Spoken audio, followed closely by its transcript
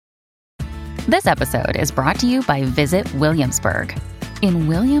This episode is brought to you by Visit Williamsburg. In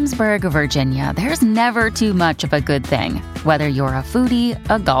Williamsburg, Virginia, there's never too much of a good thing. Whether you're a foodie,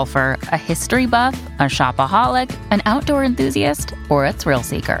 a golfer, a history buff, a shopaholic, an outdoor enthusiast, or a thrill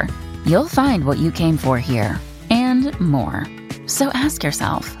seeker, you'll find what you came for here and more. So ask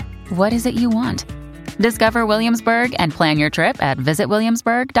yourself, what is it you want? Discover Williamsburg and plan your trip at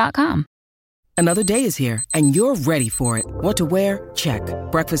visitwilliamsburg.com. Another day is here, and you're ready for it. What to wear? Check.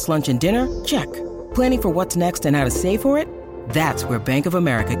 Breakfast, lunch, and dinner? Check. Planning for what's next and how to save for it? That's where Bank of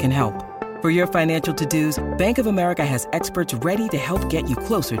America can help. For your financial to-dos, Bank of America has experts ready to help get you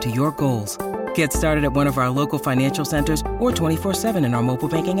closer to your goals. Get started at one of our local financial centers or 24/7 in our mobile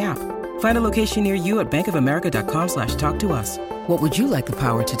banking app. Find a location near you at bankofamerica.com/talktous. What would you like the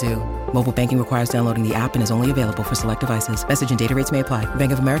power to do? Mobile banking requires downloading the app and is only available for select devices. Message and data rates may apply.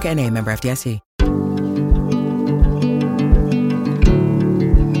 Bank of America N.A., member FDIC.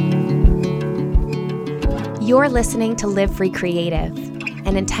 You're listening to Live Free Creative,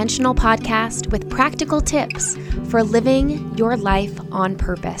 an intentional podcast with practical tips for living your life on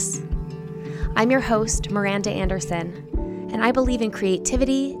purpose. I'm your host, Miranda Anderson, and I believe in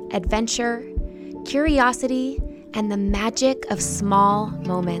creativity, adventure, curiosity, and the magic of small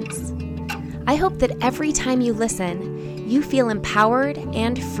moments. I hope that every time you listen, you feel empowered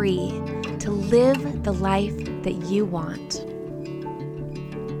and free to live the life that you want.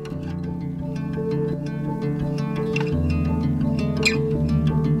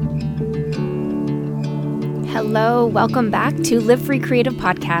 Hello, welcome back to Live Free Creative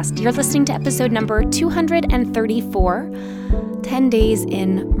Podcast. You're listening to episode number 234, 10 Days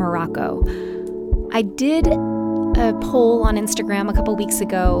in Morocco. I did a poll on Instagram a couple weeks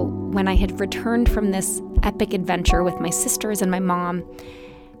ago when I had returned from this epic adventure with my sisters and my mom,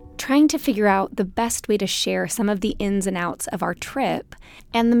 trying to figure out the best way to share some of the ins and outs of our trip.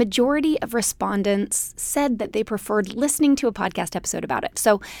 And the majority of respondents said that they preferred listening to a podcast episode about it.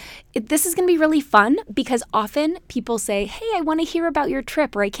 So this is going to be really fun because often people say, hey, I want to hear about your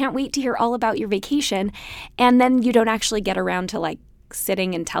trip, or I can't wait to hear all about your vacation. And then you don't actually get around to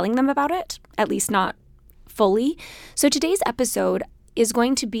sitting and telling them about it, at least not fully. So today's episode is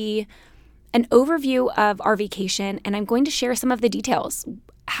going to be an overview of our vacation, and I'm going to share some of the details,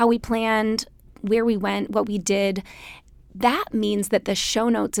 how we planned, where we went, what we did. That means that the show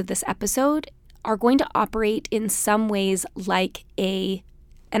notes of this episode are going to operate in some ways like an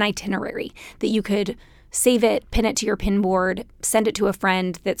itinerary, that you could save it, pin it to your pin board, send it to a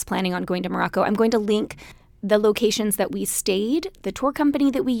friend that's planning on going to Morocco. I'm going to link the locations that we stayed, the tour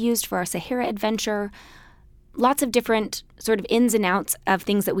company that we used for our Sahara adventure, lots of different sort of ins and outs of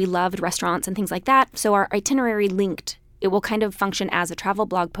things that we loved, restaurants and things like that. So our itinerary linked, it will kind of function as a travel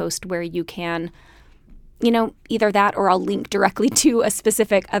blog post where you can, either that or I'll link directly to a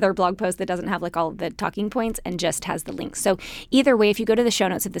specific other blog post that doesn't have all of the talking points and just has the links. So either way, if you go to the show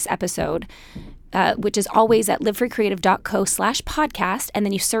notes of this episode, which is always at livefreecreative.co/podcast, and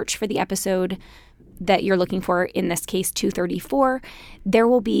then you search for the episode that you're looking for, in this case 234, there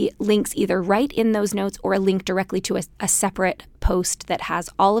will be links either right in those notes or a link directly to a separate post that has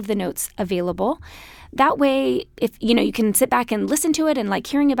all of the notes available. That way, if you can sit back and listen to it and like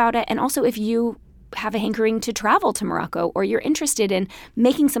hearing about it. And also if you have a hankering to travel to Morocco, or you're interested in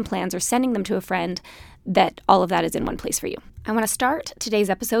making some plans or sending them to a friend, that all of that is in one place for you. I want to start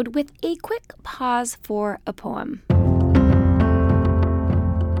today's episode with a quick pause for a poem.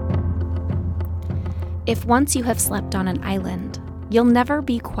 If once you have slept on an island, you'll never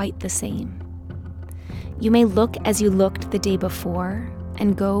be quite the same. You may look as you looked the day before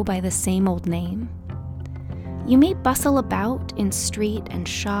and go by the same old name. You may bustle about in street and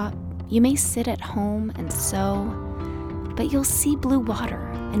shop. You may sit at home and sew, but you'll see blue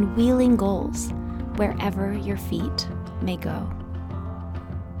water and wheeling gulls wherever your feet may go.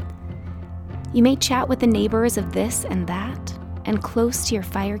 You may chat with the neighbors of this and that, and close to your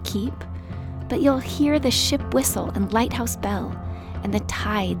fire keep, but you'll hear the ship whistle and lighthouse bell, and the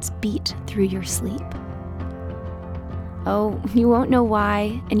tides beat through your sleep. Oh, you won't know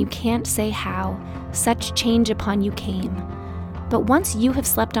why, and you can't say how such change upon you came, but once you have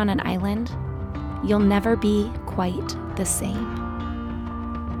slept on an island, you'll never be quite the same.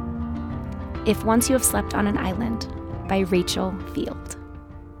 If Once You Have Slept on an Island by Rachel Field.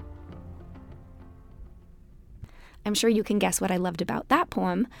 I'm sure you can guess what I loved about that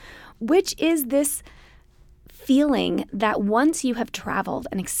poem, which is this feeling that once you have traveled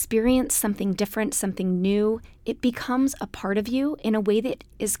and experienced something different, something new, it becomes a part of you in a way that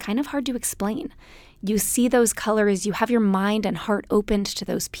is kind of hard to explain. You see those colors, you have your mind and heart opened to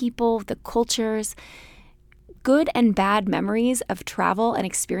those people, the cultures. good and bad memories of travel and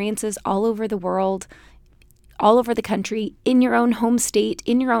experiences all over the world, all over the country, in your own home state,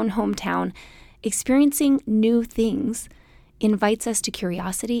 in your own hometown. Experiencing new things invites us to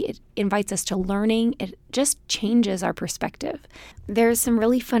curiosity. It invites us to learning. It just changes our perspective. There's some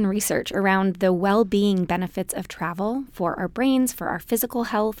really fun research around the well-being benefits of travel for our brains, for our physical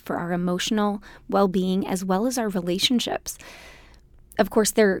health, for our emotional well-being, as well as our relationships. Of course,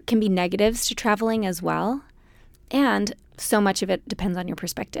 there can be negatives to traveling as well, and so much of it depends on your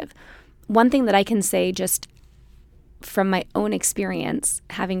perspective. One thing that I can say just from my own experience,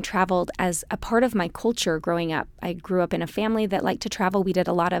 having traveled as a part of my culture growing up, I grew up in a family that liked to travel. We did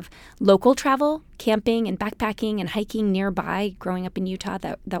a lot of local travel, camping and backpacking and hiking nearby. Growing up in Utah,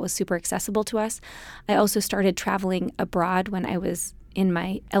 that was super accessible to us. I also started traveling abroad when I was in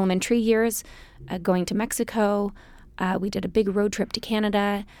my elementary years, going to Mexico. We did a big road trip to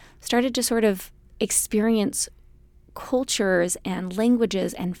Canada, started to sort of experience cultures and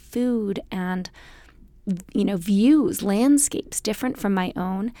languages and food and views, landscapes different from my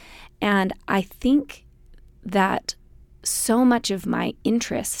own. And I think that so much of my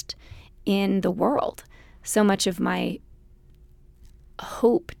interest in the world, so much of my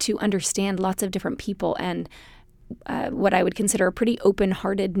hope to understand lots of different people and what I would consider a pretty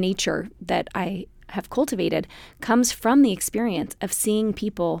open-hearted nature that I have cultivated comes from the experience of seeing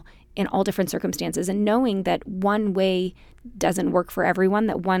people in all different circumstances and knowing that one way doesn't work for everyone,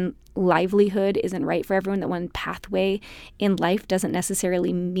 that one livelihood isn't right for everyone, that one pathway in life doesn't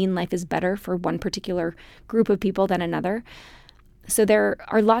necessarily mean life is better for one particular group of people than another. So there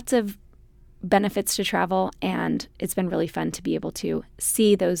are lots of benefits to travel, and it's been really fun to be able to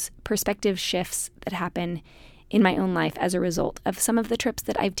see those perspective shifts that happen in my own life as a result of some of the trips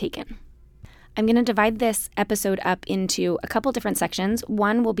that I've taken. I'm going to divide this episode up into a couple different sections.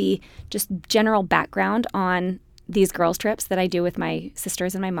 One will be just general background on these girls' trips that I do with my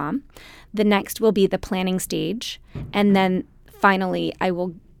sisters and my mom. The next will be the planning stage. And then finally, I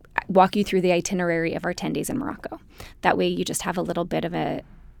will walk you through the itinerary of our 10 days in Morocco. That way you just have a little bit of an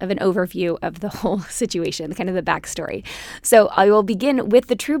overview of the whole situation, kind of the backstory. So I will begin with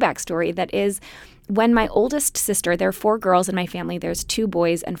the true backstory that is when my oldest sister, there are 4 girls in my family, there's 2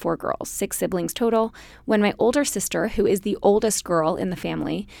 boys and 4 girls, 6 siblings total. When my older sister, who is the oldest girl in the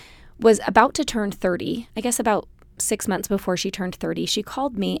family, was about to turn 30, I guess about 6 months before she turned 30, she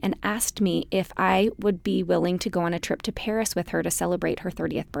called me and asked me if I would be willing to go on a trip to Paris with her to celebrate her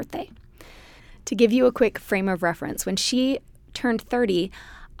 30th birthday. To give you a quick frame of reference, when she turned 30,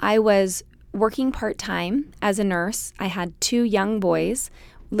 I was working part-time as a nurse. I had 2 young boys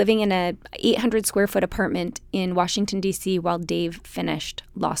living in a 800 square foot apartment in Washington, D.C. while Dave finished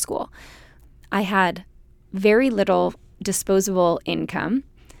law school. I had very little disposable income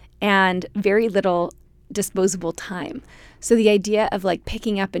and very little disposable time. So the idea of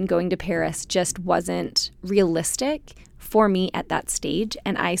picking up and going to Paris just wasn't realistic for me at that stage.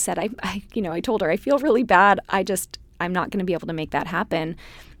 And I said, I told her, I feel really bad. I'm not going to be able to make that happen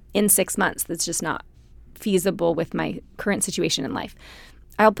in 6 months. That's just not feasible with my current situation in life.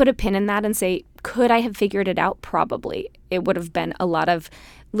 I'll put a pin in that and say, could I have figured it out? Probably. It would have been a lot of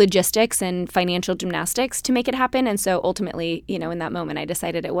logistics and financial gymnastics to make it happen. And so ultimately, in that moment, I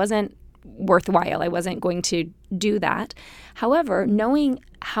decided it wasn't worthwhile. I wasn't going to do that. However, knowing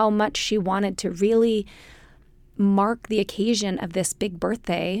how much she wanted to really mark the occasion of this big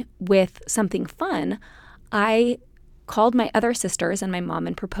birthday with something fun, I called my other sisters and my mom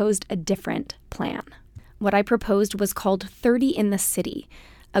and proposed a different plan. What I proposed was called 30 in the City,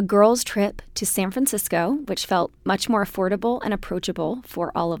 a girls' trip to San Francisco, which felt much more affordable and approachable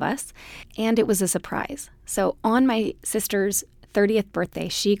for all of us, and it was a surprise. So on my sister's 30th birthday,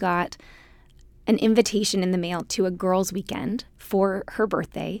 she got an invitation in the mail to a girls' weekend for her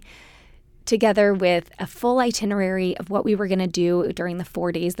birthday, together with a full itinerary of what we were going to do during the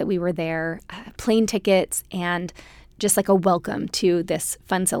 4 days that we were there, plane tickets, and just a welcome to this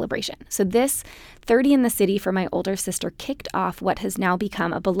fun celebration. So this 30 in the City for my older sister kicked off what has now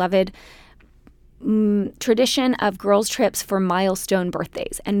become a beloved tradition of girls' trips for milestone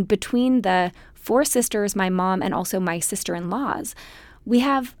birthdays. And between the 4 sisters, my mom, and also my sister-in-laws, we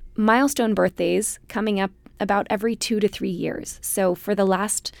have milestone birthdays coming up about every 2 to 3 years. So for the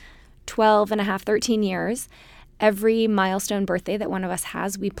last 12 and a half, 13 years, every milestone birthday that one of us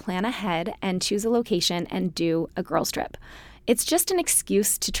has, we plan ahead and choose a location and do a girls' trip. It's just an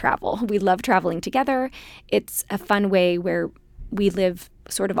excuse to travel. We love traveling together. It's a fun way where we live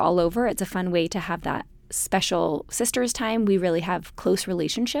sort of all over. It's a fun way to have that special sisters time. We really have close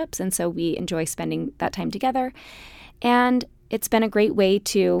relationships, and so we enjoy spending that time together. And it's been a great way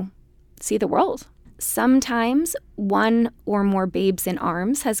to see the world. Sometimes one or more babes in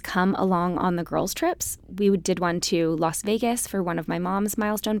arms has come along on the girls' trips. We did one to Las Vegas for one of my mom's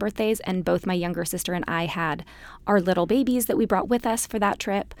milestone birthdays, and both my younger sister and I had our little babies that we brought with us for that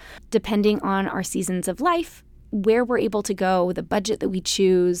trip. Depending on our seasons of life, where we're able to go, the budget that we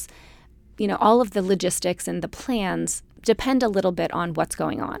choose, all of the logistics and the plans depend a little bit on what's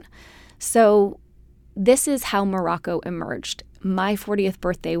going on. So this is how Morocco emerged. My 40th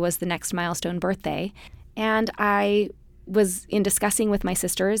birthday was the next milestone birthday, and I was, in discussing with my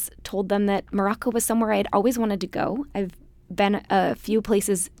sisters, told them that Morocco was somewhere I'd always wanted to go. I've been a few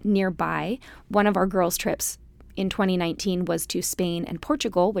places nearby. One of our girls' trips in 2019 was to Spain and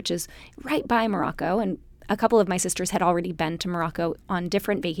Portugal, which is right by Morocco, and a couple of my sisters had already been to Morocco on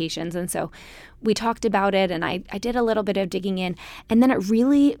different vacations, and so we talked about it, and I did a little bit of digging in, and then it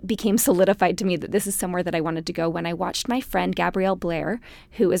really became solidified to me that this is somewhere that I wanted to go when I watched my friend Gabrielle Blair,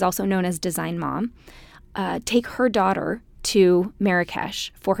 who is also known as Design Mom, take her daughter to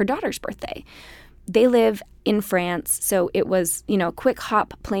Marrakesh for her daughter's birthday. They live in France, so it was, a quick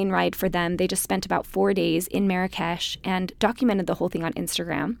hop plane ride for them. They just spent about 4 days in Marrakesh and documented the whole thing on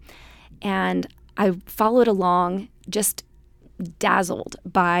Instagram, and I followed along, just dazzled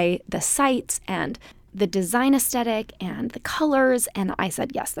by the sights and the design aesthetic and the colors. And I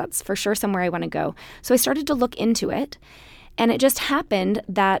said, yes, that's for sure somewhere I want to go. So I started to look into it. And it just happened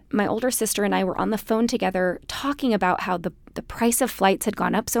that my older sister and I were on the phone together talking about how the price of flights had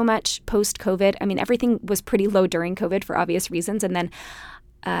gone up so much post-COVID. I mean, everything was pretty low during COVID for obvious reasons. And then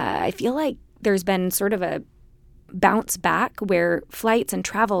I feel like there's been sort of a bounce back where flights and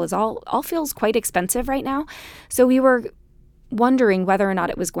travel is all feels quite expensive right now. So we were wondering whether or not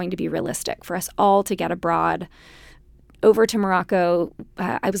it was going to be realistic for us all to get abroad over to Morocco.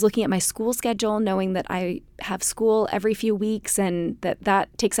 I was looking at my school schedule, knowing that I have school every few weeks and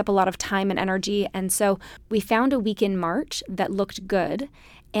that takes up a lot of time and energy. And so we found a week in March that looked good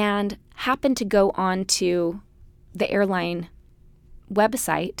and happened to go on to the airline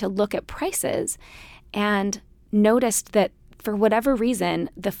website to look at prices and noticed that for whatever reason,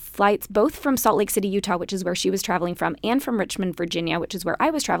 the flights both from Salt Lake City, Utah, which is where she was traveling from, and from Richmond, Virginia, which is where I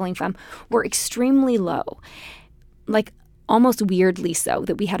was traveling from, were extremely low. Like almost weirdly so,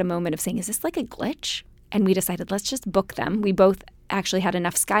 that we had a moment of saying, is this like a glitch? And we decided, let's just book them. We both actually had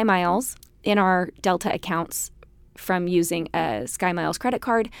enough Sky Miles in our Delta accounts from using a Sky Miles credit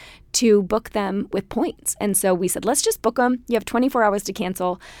card to book them with points. And so we said, let's just book them. You have 24 hours to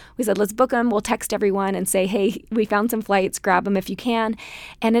cancel. We said, let's book them. We'll text everyone and say, hey, we found some flights. Grab them if you can.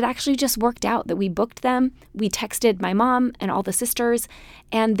 And it actually just worked out that we booked them. We texted my mom and all the sisters,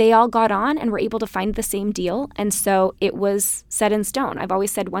 and they all got on and were able to find the same deal. And so it was set in stone. I've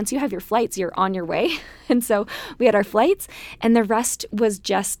always said, once you have your flights, you're on your way. And so we had our flights, and the rest was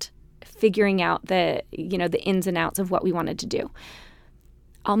just figuring out the ins and outs of what we wanted to do.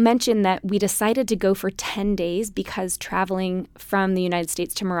 I'll mention that we decided to go for 10 days because traveling from the United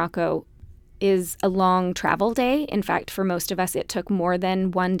States to Morocco is a long travel day. In fact, for most of us, it took more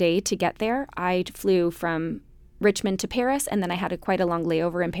than 1 day to get there. I flew from Richmond to Paris, and then I had quite a long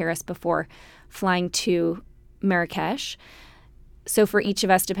layover in Paris before flying to Marrakesh. So for each of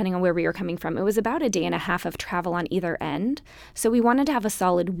us, depending on where we were coming from, it was about a day and a half of travel on either end. So we wanted to have a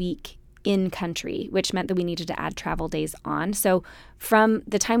solid week in country, which meant that we needed to add travel days on. So from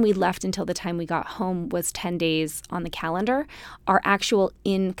the time we left until the time we got home was 10 days on the calendar. Our actual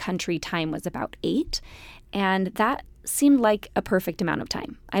in-country time was about 8. And that seemed like a perfect amount of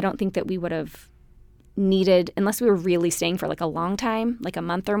time. I don't think that we would have needed, unless we were really staying for like a long time, like a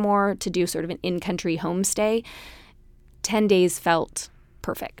month or more, to do sort of an in-country homestay. 10 days felt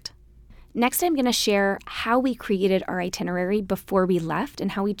perfect. Next, I'm going to share how we created our itinerary before we left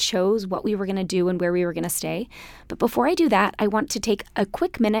and how we chose what we were going to do and where we were going to stay. But before I do that, I want to take a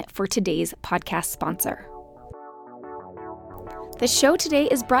quick minute for today's podcast sponsor. The show today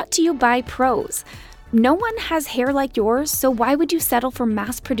is brought to you by Prose. No one has hair like yours, so why would you settle for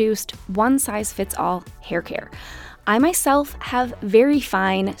mass-produced, one-size-fits-all hair care? I myself have very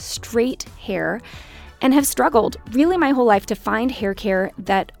fine, straight hair and have struggled really my whole life to find hair care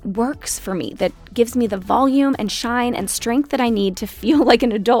that works for me, that gives me the volume and shine and strength that I need to feel like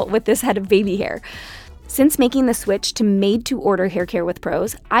an adult with this head of baby hair. Since making the switch to made-to-order hair care with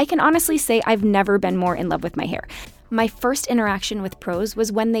Prose, I can honestly say I've never been more in love with my hair. My first interaction with Prose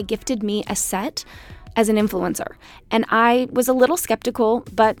was when they gifted me a set as an influencer, and I was a little skeptical,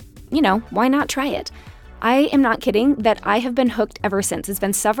 but, why not try it? I am not kidding that I have been hooked ever since. It's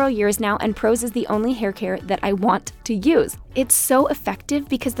been several years now, and Prose is the only hair care that I want to use. It's so effective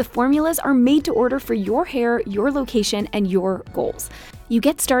because the formulas are made to order for your hair, your location, and your goals. You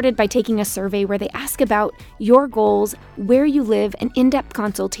get started by taking a survey where they ask about your goals, where you live, an in-depth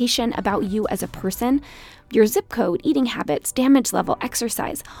consultation about you as a person, your zip code, eating habits, damage level,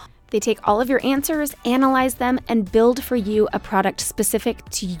 exercise. They take all of your answers, analyze them, and build for you a product specific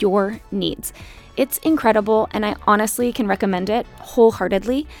to your needs. It's incredible, and I honestly can recommend it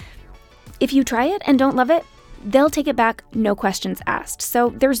wholeheartedly. If you try it and don't love it, they'll take it back, no questions asked. So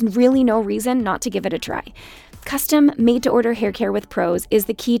there's really no reason not to give it a try. Custom made-to-order hair care with Prose is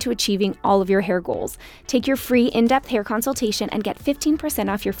the key to achieving all of your hair goals. Take your free in-depth hair consultation and get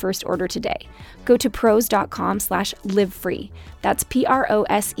 15% off your first order today. Go to prose.com/livefree. That's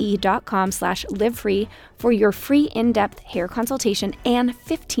prose.com/livefree for your free in-depth hair consultation and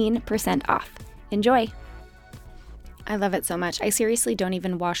 15% off. Enjoy. I love it so much. I seriously don't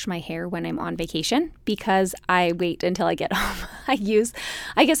even wash my hair when I'm on vacation because I wait until I get home. I guess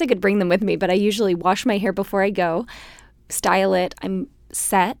I could bring them with me, but I usually wash my hair before I go, style it, I'm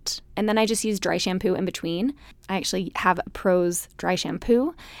set, and then I just use dry shampoo in between. I actually have a Prose dry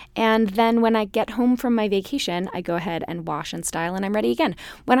shampoo, and then when I get home from my vacation, I go ahead and wash and style, and I'm ready again.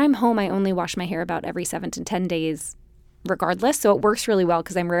 When I'm home, I only wash my hair about every 7 to 10 days regardless. So it works really well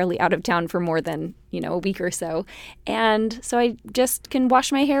because I'm rarely out of town for more than, a week or so. And so I just can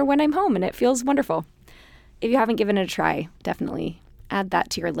wash my hair when I'm home and it feels wonderful. If you haven't given it a try, definitely add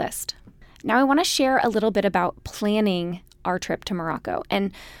that to your list. Now I want to share a little bit about planning our trip to Morocco.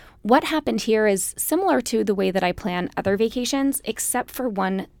 And what happened here is similar to the way that I plan other vacations, except for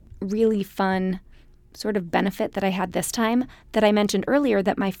one really fun sort of benefit that I had this time that I mentioned earlier,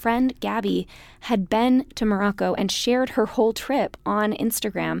 that my friend Gabby had been to Morocco and shared her whole trip on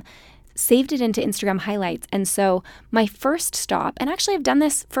Instagram, saved it into Instagram highlights. And so my first stop, and actually I've done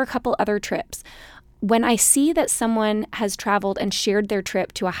this for a couple other trips, when I see that someone has traveled and shared their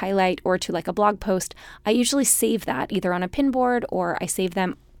trip to a highlight or to like a blog post, I usually save that either on a pinboard or I save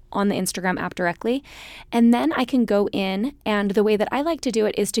them on the Instagram app directly. And then I can go in, and the way that I like to do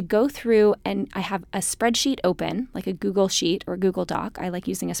it is to go through, and I have a spreadsheet open, like a Google Sheet or Google Doc. I like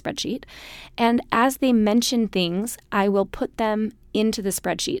using a spreadsheet. And as they mention things, I will put them into the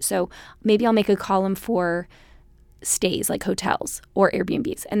spreadsheet. So maybe I'll make a column for stays like hotels or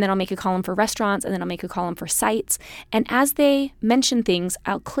Airbnbs, and then I'll make a column for restaurants, and then I'll make a column for sites. And as they mention things,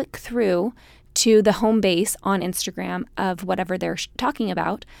 I'll click through to the home base on Instagram of whatever they're talking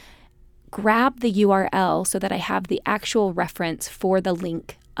about, grab the URL so that I have the actual reference for the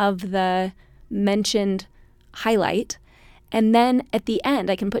link of the mentioned highlight. And then at the end,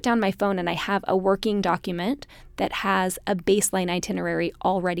 I can put down my phone and I have a working document that has a baseline itinerary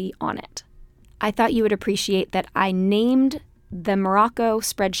already on it. I thought you would appreciate that I named the Morocco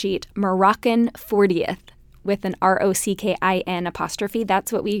spreadsheet Moroccan 40th. With an ROCKIN apostrophe.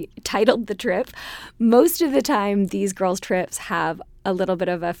 That's what we titled the trip. Most of the time, these girls' trips have a little bit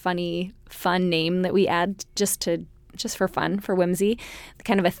of a fun name that we add just for fun, for whimsy,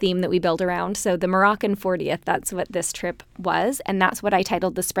 kind of a theme that we build around. So the Moroccan 40th, that's what this trip was, and that's what I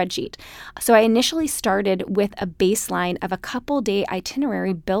titled the spreadsheet. So I initially started with a baseline of a couple-day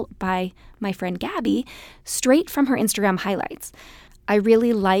itinerary built by my friend Gabby, straight from her Instagram highlights. I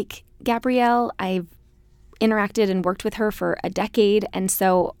really like Gabrielle. I've interacted and worked with her for a decade, and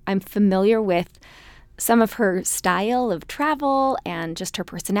so I'm familiar with some of her style of travel and just her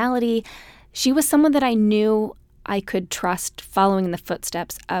personality. She was someone that I knew I could trust following in the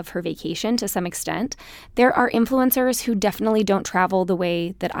footsteps of her vacation to some extent. There are influencers who definitely don't travel the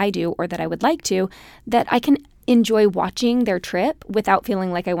way that I do or that I would like to, that I can enjoy watching their trip without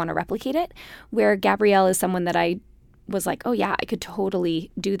feeling like I want to replicate it, where Gabrielle is someone that I was like, oh yeah, I could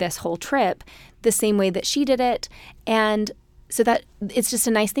totally do this whole trip the same way that she did it. And so that it's just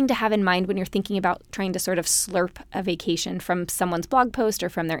a nice thing to have in mind when you're thinking about trying to sort of slurp a vacation from someone's blog post or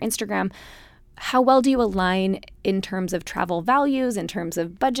from their Instagram. How well do you align in terms of travel values, in terms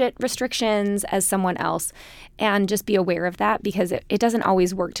of budget restrictions as someone else? And just be aware of that, because it doesn't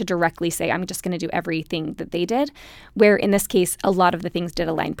always work to directly say, I'm just going to do everything that they did, where in this case, a lot of the things did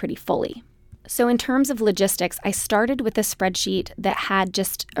align pretty fully. So in terms of logistics, I started with a spreadsheet that had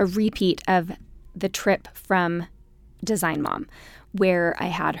just a repeat of the trip from Design Mom, where I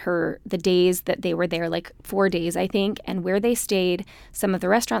had the days that they were there, like 4 days, I think, and where they stayed, some of the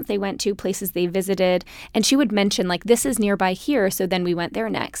restaurants they went to, places they visited. And she would mention, like, this is nearby here, so then we went there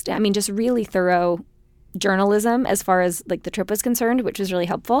next. I mean, just really thorough journalism as far as like the trip was concerned, which was really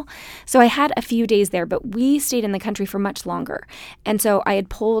helpful. So I had a few days there, but we stayed in the country for much longer. And so I had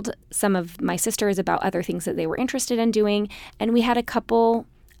polled some of my sisters about other things that they were interested in doing, and we had a couple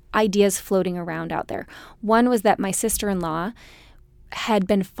ideas floating around out there. One was that my sister-in-law had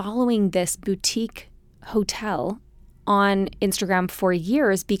been following this boutique hotel on Instagram for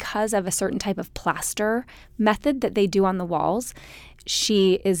years because of a certain type of plaster method that they do on the walls.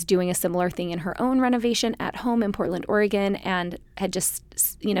 She is doing a similar thing in her own renovation at home in Portland, Oregon, and had just,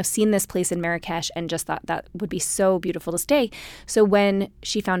 seen this place in Marrakesh and just thought that would be so beautiful to stay. So when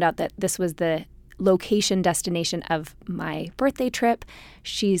she found out that this was the location destination of my birthday trip,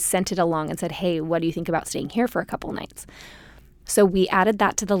 she sent it along and said, hey, what do you think about staying here for a couple nights? So we added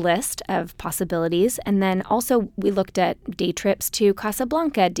that to the list of possibilities. And then also we looked at day trips to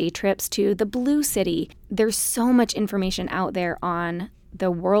Casablanca, day trips to the Blue City. There's so much information out there on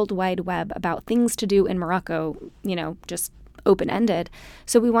the World Wide Web about things to do in Morocco, just open-ended.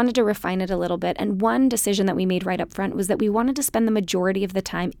 So we wanted to refine it a little bit. And one decision that we made right up front was that we wanted to spend the majority of the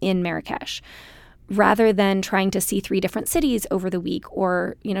time in Marrakesh. Rather than trying to see 3 different cities over the week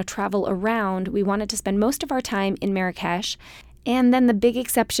or, travel around, we wanted to spend most of our time in Marrakesh. And then the big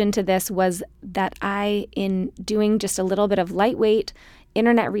exception to this was that I, in doing just a little bit of lightweight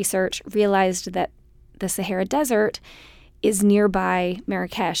internet research, realized that the Sahara Desert is nearby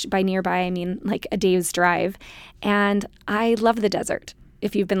Marrakesh. By nearby, I mean like a day's drive. And I love the desert.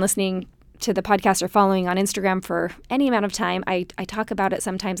 If you've been listening to the podcast or following on Instagram for any amount of time, I talk about it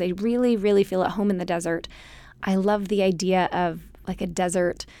sometimes. I really, really feel at home in the desert. I love the idea of like a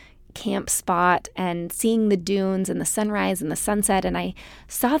desert camp spot and seeing the dunes and the sunrise and the sunset. And I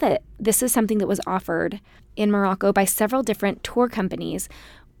saw that this is something that was offered in Morocco by several different tour companies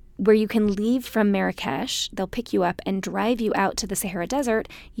where you can leave from Marrakesh. They'll pick you up and drive you out to the Sahara Desert.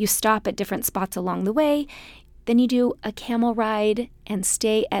 You stop at different spots along the way. Then you do a camel ride and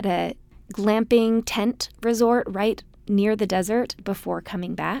stay at a glamping tent resort right near the desert before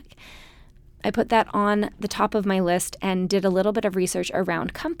coming back. I put that on the top of my list and did a little bit of research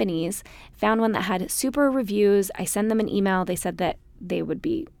around companies, found one that had super reviews. I sent them an email. They said that they would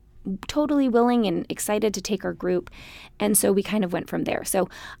be totally willing and excited to take our group. And so we kind of went from there. So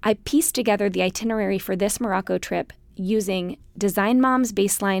I pieced together the itinerary for this Morocco trip using Design Mom's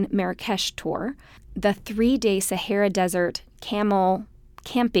Baseline Marrakesh tour, the 3-day Sahara Desert camel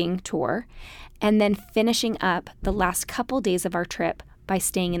camping tour, and then finishing up the last couple days of our trip by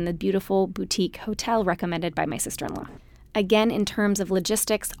staying in the beautiful boutique hotel recommended by my sister-in-law. Again, in terms of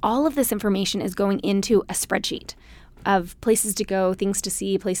logistics, all of this information is going into a spreadsheet of places to go, things to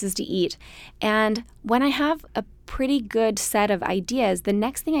see, places to eat. And when I have a pretty good set of ideas, the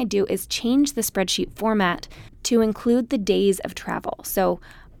next thing I do is change the spreadsheet format to include the days of travel. So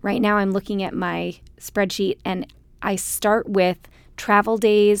right now I'm looking at my spreadsheet and I start with travel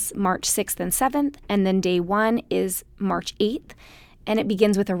days, March 6th and 7th, and then day 1 is March 8th. And it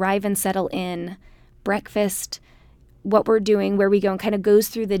begins with arrive and settle in, breakfast, what we're doing, where we go, and kind of goes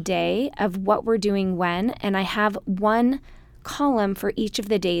through the day of what we're doing when. And I have one column for each of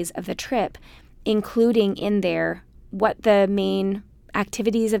the days of the trip, including in there what the main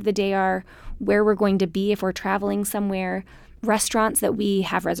activities of the day are, where we're going to be if we're traveling somewhere, restaurants that we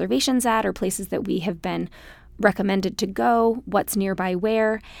have reservations at or places that we have been recommended to go, what's nearby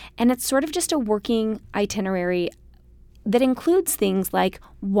where. And it's sort of just a working itinerary that includes things like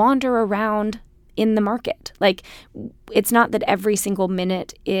wander around in the market. Like, it's not that every single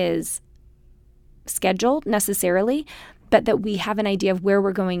minute is scheduled necessarily, but that we have an idea of where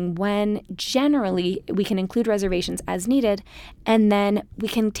we're going when. Generally, we can include reservations as needed, and then we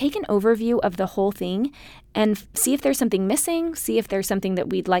can take an overview of the whole thing and see if there's something missing, see if there's something that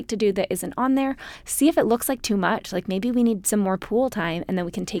we'd like to do that isn't on there, see if it looks like too much, like maybe we need some more pool time, and then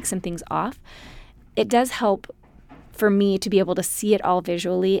we can take some things off. It does help for me to be able to see it all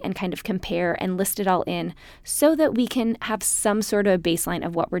visually and kind of compare and list it all in so that we can have some sort of baseline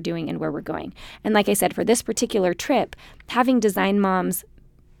of what we're doing and where we're going. And like I said, for this particular trip, having Design Mom's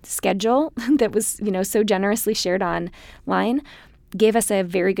schedule that was, so generously shared online gave us a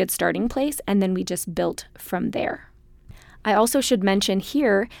very good starting place, and then we just built from there. I also should mention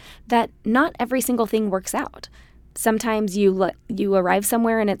here that not every single thing works out. Sometimes you arrive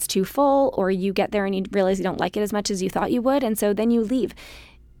somewhere and it's too full, or you get there and you realize you don't like it as much as you thought you would, and so then you leave.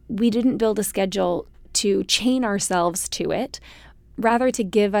 We didn't build a schedule to chain ourselves to it, rather to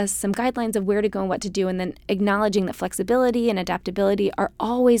give us some guidelines of where to go and what to do, and then acknowledging that flexibility and adaptability are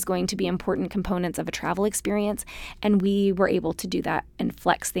always going to be important components of a travel experience, and we were able to do that and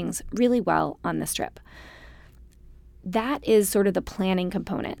flex things really well on this trip. that is sort of the planning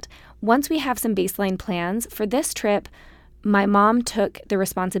component. Once we have some baseline plans for this trip, my mom took the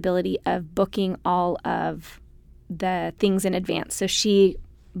responsibility of booking all of the things in advance. So she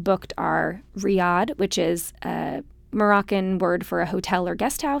booked our riad, which is a Moroccan word for a hotel or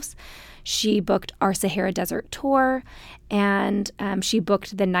guest house. She booked our Sahara Desert tour, and she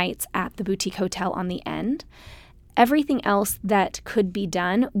booked the nights at the boutique hotel on the end. Everything else that could be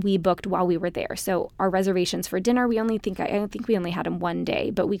done, we booked while we were there. So our reservations for dinner, I think we only had them one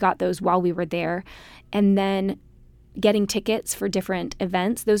day, but we got those while we were there. And then getting tickets for different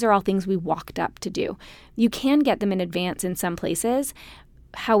events, those are all things we walked up to do. You can get them in advance in some places.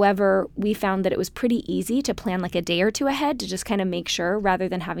 However, we found that it was pretty easy to plan like a day or two ahead to just kind of make sure rather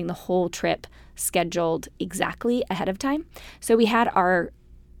than having the whole trip scheduled exactly ahead of time. So we had our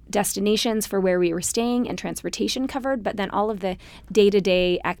destinations for where we were staying and transportation covered, but then all of the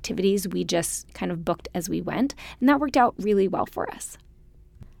day-to-day activities we just kind of booked as we went, and that worked out really well for us.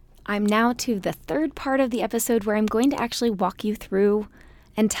 I'm now to the third part of the episode where I'm going to actually walk you through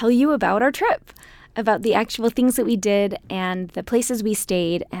and tell you about our trip, about the actual things that we did and the places we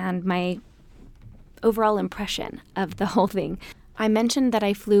stayed and my overall impression of the whole thing. I mentioned that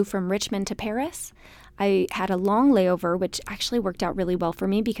I flew from Richmond to Paris. I had a long layover, which actually worked out really well for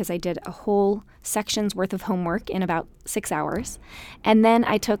me because I did a whole section's worth of homework in about 6 hours. And then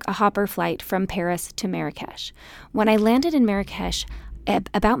I took a hopper flight from Paris to Marrakesh. When I landed in Marrakesh at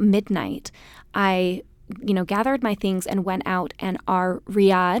about midnight, I gathered my things and went out, and our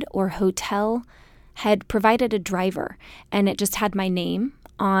riad or hotel had provided a driver, and it just had my name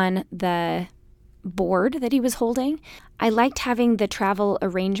on the board that he was holding. I liked having the travel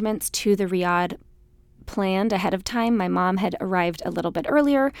arrangements to the riad planned ahead of time. My mom had arrived a little bit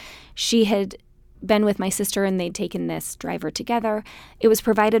earlier. She had been with my sister and they'd taken this driver together. It was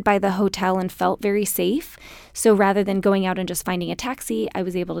provided by the hotel and felt very safe. So rather than going out and just finding a taxi, I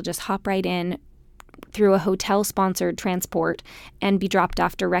was able to just hop right in through a hotel-sponsored transport and be dropped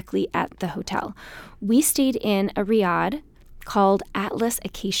off directly at the hotel. We stayed in a riad called Atlas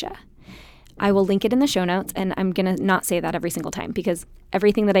Acacia. I will link it in the show notes, and I'm going to not say that every single time because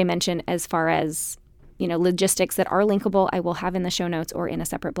everything that I mention as far as logistics that are linkable, I will have in the show notes or in a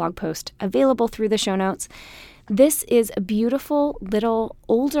separate blog post available through the show notes. This is a beautiful little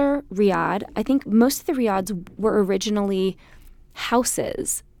older riad. I think most of the riads were originally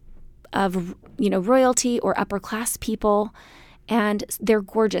houses of, royalty or upper class people, and they're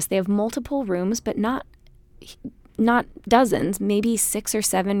gorgeous. They have multiple rooms, but not dozens, maybe 6 or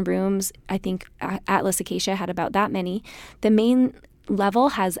 7 rooms. I think Atlas Acacia had about that many. The main level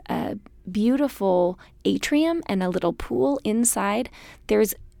has a beautiful atrium and a little pool inside.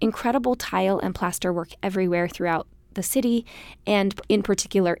 There's incredible tile and plaster work everywhere throughout the city, and in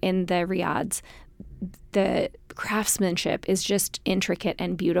particular in the riads. The craftsmanship is just intricate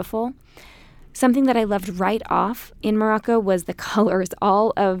and beautiful. Something that I loved right off in Morocco was the colors.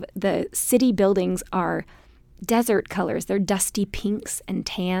 All of the city buildings are desert colors. They're dusty pinks and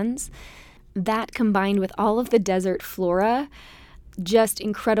tans. That combined with all of the desert flora, just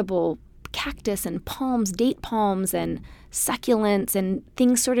incredible cactus and palms, date palms and succulents and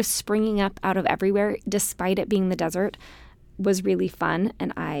things sort of springing up out of everywhere, despite it being the desert, was really fun,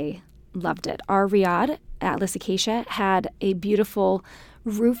 and I loved it. Our riad, Atlas Acacia, had a beautiful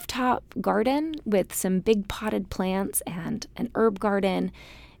rooftop garden with some big potted plants and an herb garden.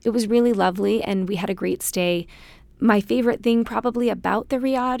 It was really lovely, and we had a great stay. My favorite thing probably about the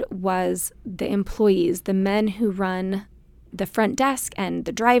riad was the employees, the men who run the front desk and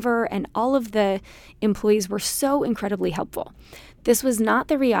the driver, and all of the employees were so incredibly helpful. This was not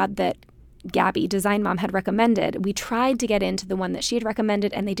the riad that Gabby, Design Mom, had recommended. We tried to get into the one that she had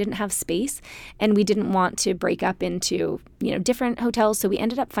recommended, and they didn't have space, and we didn't want to break up into, different hotels, so we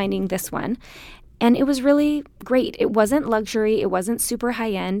ended up finding this one. And it was really great. It wasn't luxury. It wasn't super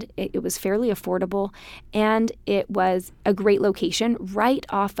high-end. It was fairly affordable, and it was a great location right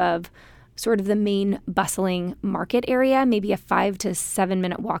off of sort of the main bustling market area, maybe a 5 to 7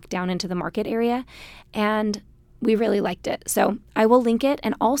 minute walk down into the market area. And we really liked it. So I will link it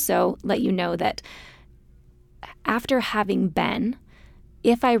and also let you know that after having been,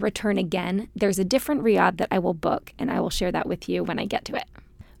 if I return again, there's a different riad that I will book, and I will share that with you when I get to it.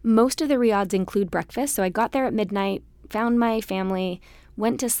 Most of the riads include breakfast. So I got there at midnight, found my family,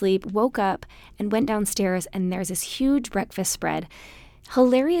 went to sleep, woke up, and went downstairs, and there's this huge breakfast spread.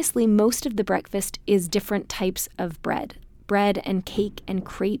 Hilariously, most of the breakfast is different types of bread and cake and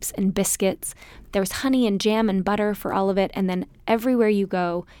crepes and biscuits. There's honey and jam and butter for all of it. And then everywhere you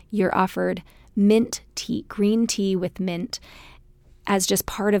go, you're offered mint tea, green tea with mint, as just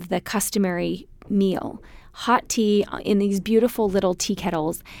part of the customary meal. hot tea in these beautiful little tea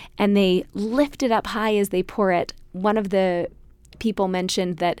kettles, and they lift it up high as they pour it. One of the people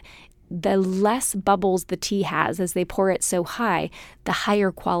mentioned that the less bubbles the tea has as they pour it so high, the higher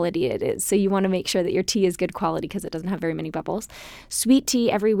quality it is. So you want to make sure that your tea is good quality because it doesn't have very many bubbles. Sweet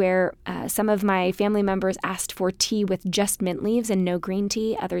tea everywhere. Some of my family members asked for tea with just mint leaves and no green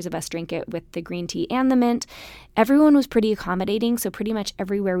tea. Others of us drank it with the green tea and the mint. Everyone was pretty accommodating, so pretty much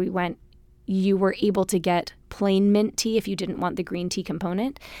everywhere we went, you were able to get plain mint tea if you didn't want the green tea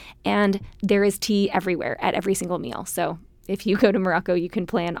component. And there is tea everywhere at every single meal. So if you go to Morocco, you can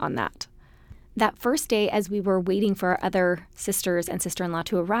plan on that. That first day, as we were waiting for our other sisters and sister-in-law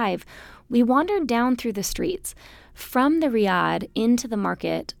to arrive, we wandered down through the streets. From the riad into the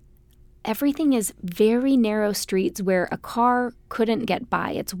market, everything is very narrow streets where a car couldn't get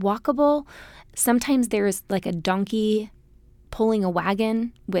by. It's walkable. Sometimes there's like a donkey pulling a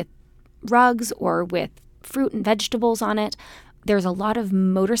wagon with rugs or with fruit and vegetables on it. There's a lot of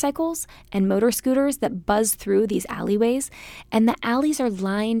motorcycles and motor scooters that buzz through these alleyways, and the alleys are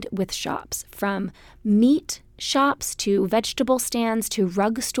lined with shops, from meat shops to vegetable stands to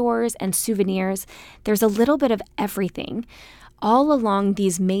rug stores and souvenirs. There's a little bit of everything all along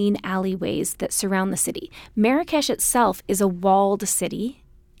these main alleyways that surround the city. Marrakesh itself is a walled city,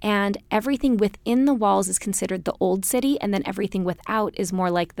 and everything within the walls is considered the old city, and then everything without is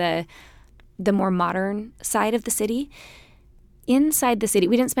more like the more modern side of the city. Inside the city,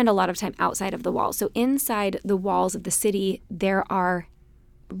 we didn't spend a lot of time outside of the walls. So inside the walls of the city, there are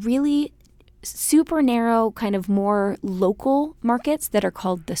really super narrow, kind of more local markets that are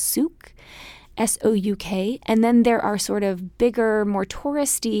called the souk, S-O-U-K. And then there are sort of bigger, more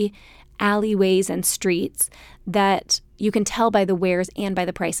touristy alleyways and streets that you can tell by the wares and by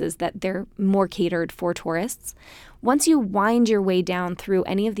the prices that they're more catered for tourists. Once you wind your way down through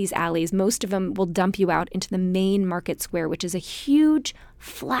any of these alleys, most of them will dump you out into the main market square, which is a huge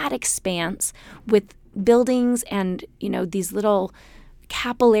flat expanse with buildings and, these little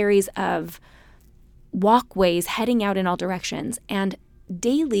capillaries of walkways heading out in all directions. And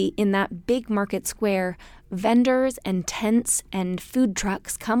daily in that big market square, vendors and tents and food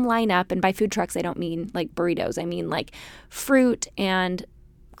trucks come line up. And by food trucks, I don't mean like burritos. I mean like fruit and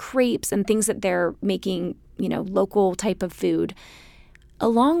crepes and things that they're making, local type of food.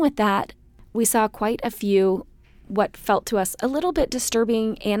 Along with that, we saw quite a few what felt to us a little bit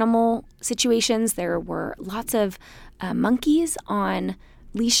disturbing animal situations. There were lots of monkeys on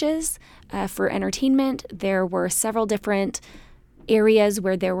leashes for entertainment. There were several different areas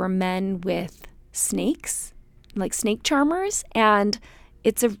where there were men with snakes, like snake charmers, and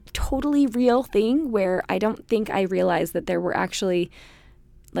it's a totally real thing where I don't think I realized that there were actually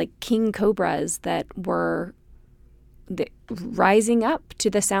like king cobras that were rising up to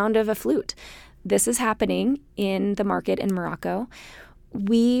the sound of a flute. This is happening in the market in Morocco.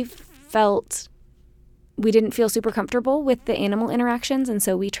 We didn't feel super comfortable with the animal interactions, and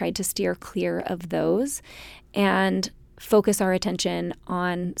so we tried to steer clear of those and focus our attention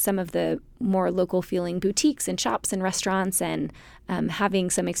on some of the more local feeling boutiques and shops and restaurants and having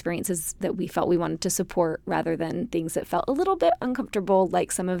some experiences that we felt we wanted to support rather than things that felt a little bit uncomfortable,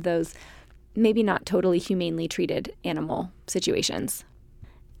 like some of those maybe not totally humanely treated animal situations.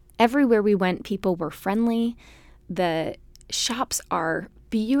 Everywhere we went, people were friendly. The shops are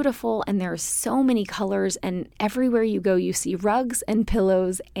beautiful and there are so many colors, and everywhere you go, you see rugs and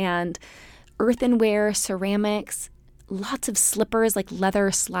pillows and earthenware, ceramics, lots of slippers like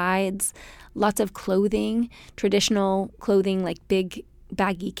leather slides, lots of clothing, traditional clothing like big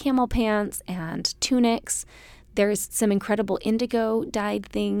baggy camel pants and tunics. There's some incredible indigo dyed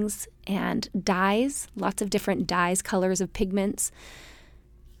things and dyes, lots of different dyes, colors of pigments.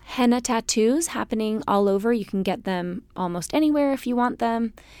 Henna tattoos happening all over. You can get them almost anywhere if you want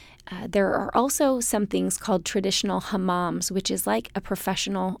them. There are also some things called traditional hammams, which is like a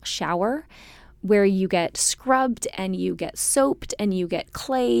professional shower where you get scrubbed and you get soaped and you get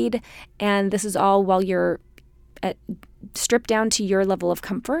clayed. And this is all while you're stripped down to your level of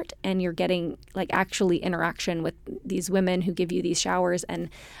comfort, and you're getting like actually interaction with these women who give you these showers. And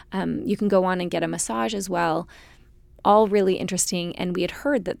you can go on and get a massage as well. All really interesting, and we had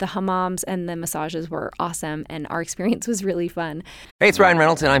heard that the hammams and the massages were awesome, and our experience was really fun. Hey, it's Ryan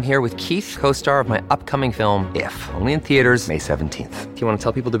Reynolds, and I'm here with Keith, co-star of my upcoming film, If, only in theaters May 17th. Do you want to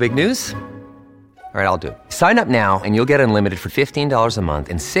tell people the big news? All right, I'll do it. Sign up now and you'll get unlimited for $15 a month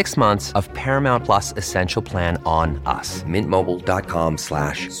and 6 months of Paramount Plus Essential Plan on us.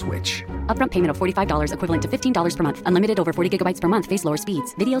 MintMobile.com/switch. Upfront payment of $45 equivalent to $15 per month. Unlimited over 40 gigabytes per month. Face lower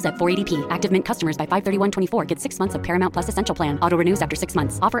speeds. Videos at 480p. Active Mint customers by 531.24 get 6 months of Paramount Plus Essential Plan. Auto renews after 6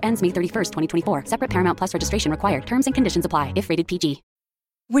 months. Offer ends May 31st, 2024. Separate Paramount Plus registration required. Terms and conditions apply if rated PG.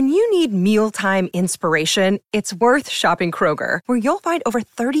 When you need mealtime inspiration, it's worth shopping Kroger, where you'll find over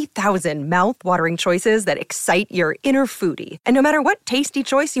 30,000 mouth-watering choices that excite your inner foodie. And no matter what tasty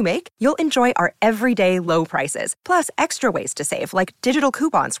choice you make, you'll enjoy our everyday low prices, plus extra ways to save, like digital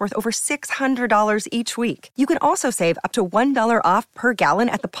coupons worth over $600 each week. You can also save up to $1 off per gallon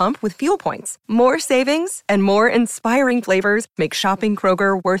at the pump with fuel points. More savings and more inspiring flavors make shopping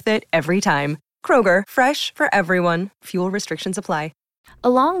Kroger worth it every time. Kroger, fresh for everyone. Fuel restrictions apply.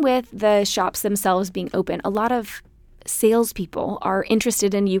 Along with the shops themselves being open, a lot of salespeople are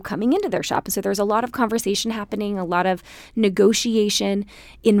interested in you coming into their shop. And so there's a lot of conversation happening, a lot of negotiation,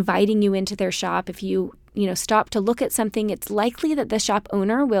 inviting you into their shop. If you stop to look at something, it's likely that the shop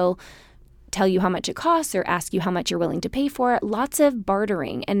owner will tell you how much it costs or ask you how much you're willing to pay for it. Lots of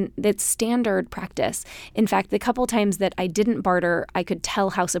bartering, and that's standard practice. In fact, the couple times that I didn't barter, I could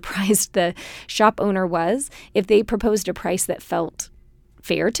tell how surprised the shop owner was. If they proposed a price that felt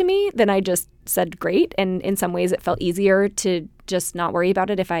fair to me, then I just said great. And in some ways it felt easier to just not worry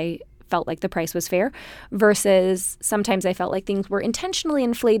about it if I felt like the price was fair, versus sometimes I felt like things were intentionally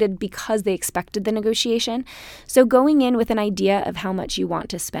inflated because they expected the negotiation. So going in with an idea of how much you want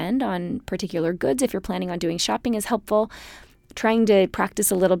to spend on particular goods, if you're planning on doing shopping, is helpful. Trying to practice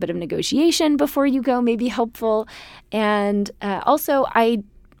a little bit of negotiation before you go may be helpful. And also,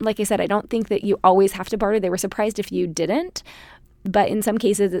 like I said, I don't think that you always have to barter. They were surprised if you didn't. But in some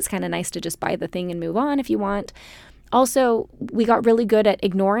cases, it's kind of nice to just buy the thing and move on if you want. Also, we got really good at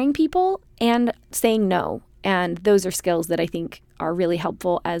ignoring people and saying no. And those are skills that I think are really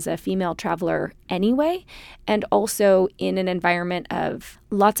helpful as a female traveler anyway. And also in an environment of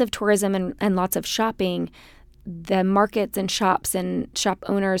lots of tourism and lots of shopping, the markets and shops and shop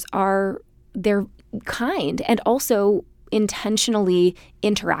owners they're kind and also intentionally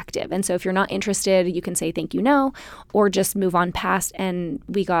interactive. And so if you're not interested, you can say thank you, no, or just move on past. And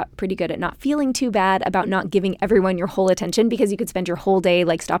we got pretty good at not feeling too bad about not giving everyone your whole attention, because you could spend your whole day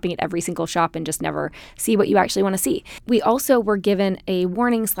like stopping at every single shop and just never see what you actually want to see. We also were given a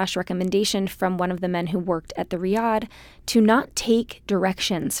warning/recommendation from one of the men who worked at the Riad to not take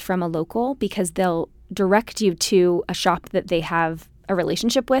directions from a local, because they'll direct you to a shop that they have a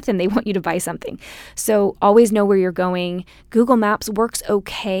relationship with and they want you to buy something. So always know where you're going. Google Maps works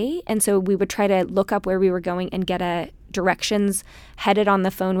okay. And so we would try to look up where we were going and get directions headed on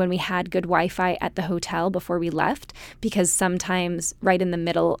the phone when we had good Wi-Fi at the hotel before we left, because sometimes right in the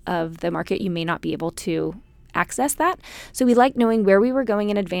middle of the market, you may not be able to access that. So we like knowing where we were going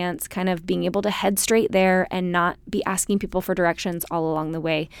in advance, kind of being able to head straight there and not be asking people for directions all along the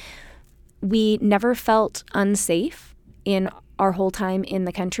way. We never felt unsafe in our whole time in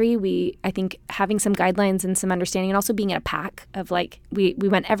the country. I think having some guidelines and some understanding, and also being in a pack of we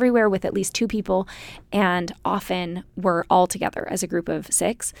went everywhere with at least 2 people, and often we're all together as a group of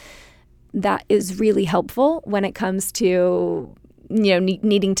 6. That is really helpful when it comes to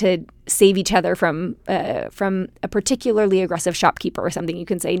needing to save each other from a particularly aggressive shopkeeper or something. You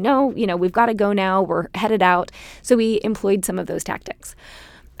can say, no, we've got to go now, we're headed out. So we employed some of those tactics.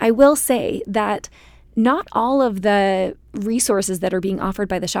 I will say that not all of the resources that are being offered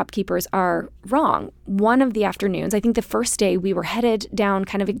by the shopkeepers are wrong. One of the afternoons, I think the first day, we were headed down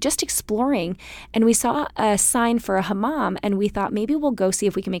kind of just exploring, and we saw a sign for a hammam, and we thought maybe we'll go see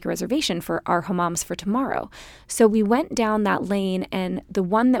if we can make a reservation for our hammams for tomorrow. So we went down that lane, and the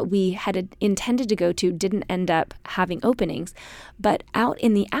one that we had intended to go to didn't end up having openings. But out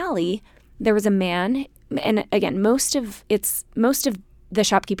in the alley, there was a man, and again, most of the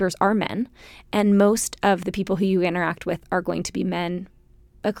shopkeepers are men, and most of the people who you interact with are going to be men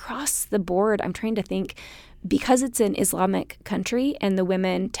across the board. I'm trying to think, because it's an Islamic country and the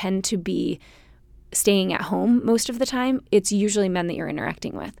women tend to be staying at home most of the time, it's usually men that you're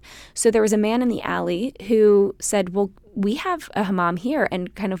interacting with. So there was a man in the alley who said, well, we have a hammam here,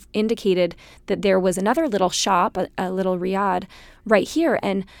 and kind of indicated that there was another little shop, a little riad right here.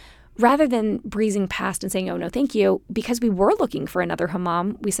 And rather than breezing past and saying, oh, no, thank you, because we were looking for another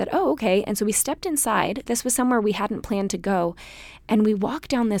hammam, we said, oh, okay. And so we stepped inside. This was somewhere we hadn't planned to go. And we walked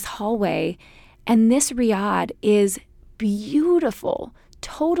down this hallway, and this riad is beautiful,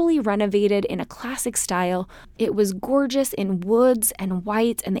 totally renovated in a classic style. It was gorgeous in woods and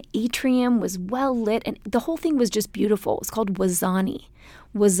whites, and the atrium was well lit, and the whole thing was just beautiful. It's called Wazani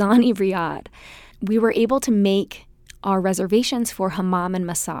Riad. we were able to make our reservations for hammam and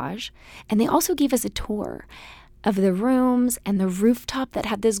massage, and they also gave us a tour of the rooms and the rooftop that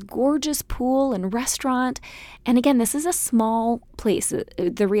had this gorgeous pool and restaurant. And again, this is a small place. The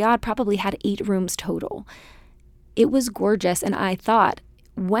Riyadh probably had 8 rooms total. It was gorgeous, and I thought,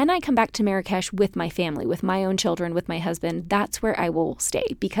 when I come back to Marrakesh with my family, with my own children, with my husband, that's where I will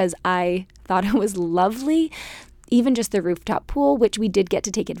stay, because I thought it was lovely. Even just the rooftop pool, which we did get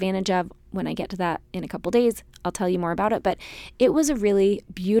to take advantage of. When I get to that in a couple days, I'll tell you more about it. But it was a really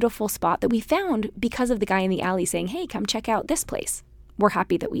beautiful spot that we found because of the guy in the alley saying, hey, come check out this place. We're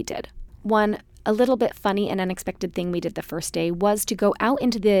happy that we did. One a little bit funny and unexpected thing we did the first day was to go out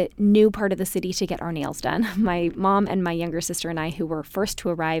into the new part of the city to get our nails done. My mom and my younger sister and I, who were first to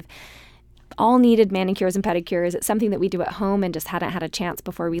arrive, all needed manicures and pedicures. It's something that we do at home and just hadn't had a chance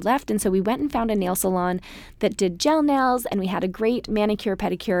before we left. And so we went and found a nail salon that did gel nails, and we had a great manicure,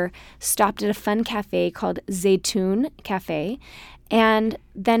 pedicure, stopped at a fun cafe called Zaytoun Cafe, and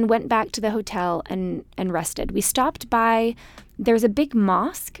then went back to the hotel and rested. We stopped by, there's a big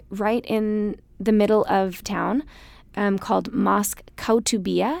mosque right in the middle of town called Mosque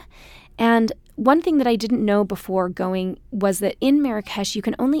Koutoubia. And one thing that I didn't know before going was that in Marrakesh, you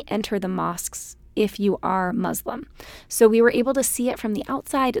can only enter the mosques if you are Muslim. So we were able to see it from the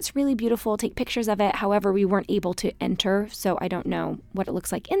outside. It's really beautiful, take pictures of it. However, we weren't able to enter, so I don't know what it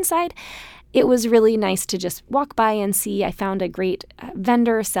looks like inside. It was really nice to just walk by and see. I found a great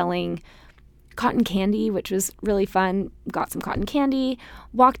vendor selling cotton candy, which was really fun. Got some cotton candy,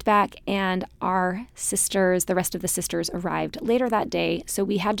 walked back, and our sisters, the rest of the sisters, arrived later that day. So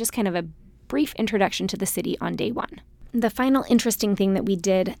we had just kind of a brief introduction to the city on day 1. The final interesting thing that we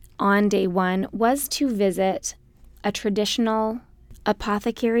did on day 1 was to visit a traditional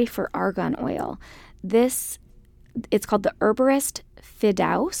apothecary for argan oil. It's called the Herborist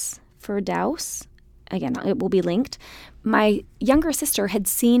Firdaus. Again, it will be linked. My younger sister had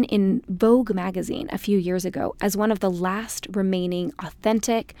seen in Vogue magazine a few years ago as one of the last remaining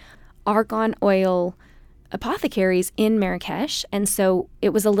authentic argan oil apothecaries in Marrakesh, and so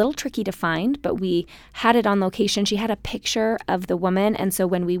it was a little tricky to find, but we had it on location. She had a picture of the woman, and so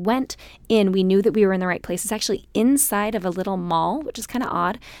when we went in, we knew that we were in the right place. It's actually inside of a little mall, which is kind of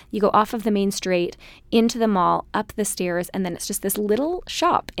odd. You go off of the main street, into the mall, up the stairs, and then it's just this little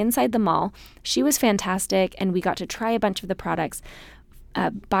shop inside the mall. She was fantastic, and we got to try a bunch of the products,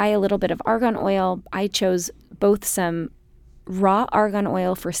 buy a little bit of argan oil. I chose both some raw argan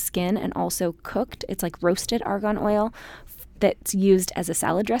oil for skin and also cooked. It's like roasted argan oil that's used as a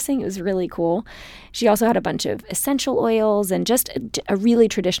salad dressing. It was really cool. She also had a bunch of essential oils, and just a really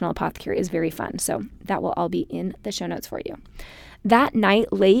traditional apothecary. Is very fun. So that will all be in the show notes for you. That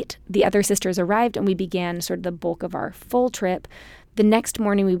night, late, the other sisters arrived, and we began sort of the bulk of our full trip. The next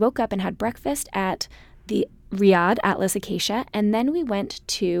morning, we woke up and had breakfast at the Riyadh Atlas Acacia, and then we went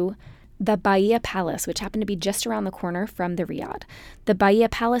to the Bahia Palace, which happened to be just around the corner from the Riyadh. The Bahia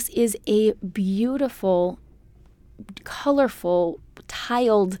Palace is a beautiful, colorful,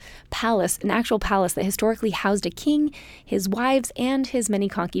 tiled palace, an actual palace that historically housed a king, his wives, and his many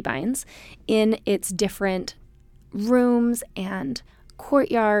concubines in its different rooms and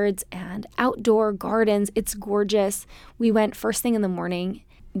courtyards and outdoor gardens. It's gorgeous. We went first thing in the morning,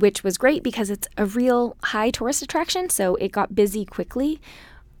 which was great because it's a real high tourist attraction, so it got busy quickly.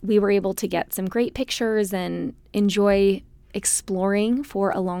 We were able to get some great pictures and enjoy exploring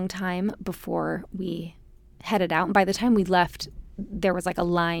for a long time before we headed out. And by the time we left, there was like a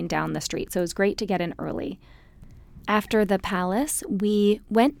line down the street. So it was great to get in early. After the palace, we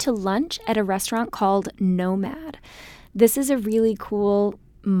went to lunch at a restaurant called Nomad. This is a really cool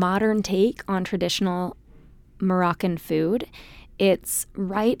modern take on traditional Moroccan food. It's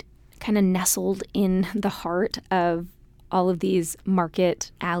right kind of nestled in the heart of all of these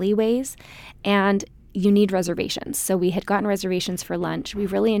market alleyways, and you need reservations. So we had gotten reservations for lunch. We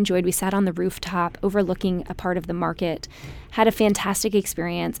really enjoyed. We sat on the rooftop overlooking a part of the market, had a fantastic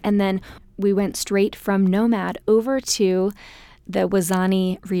experience, and then we went straight from Nomad over to the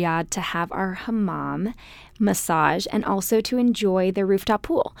Wazani Riyadh to have our hammam massage and also to enjoy the rooftop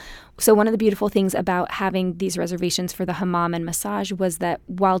pool. So one of the beautiful things about having these reservations for the hammam and massage was that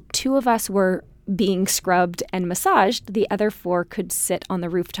while 2 of us were being scrubbed and massaged, the other 4 could sit on the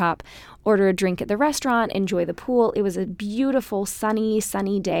rooftop, order a drink at the restaurant, enjoy the pool. It was a beautiful, sunny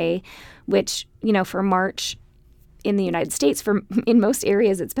day, which, for March in the United States, in most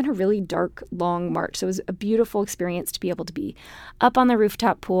areas, it's been a really dark, long March. So it was a beautiful experience to be able to be up on the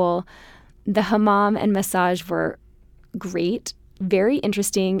rooftop pool. The hammam and massage were great. very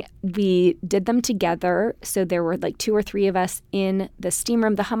interesting. We did them together. So there were like 2 or 3 of us in the steam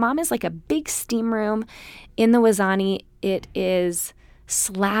room. The hammam is like a big steam room. In the Wazani, it is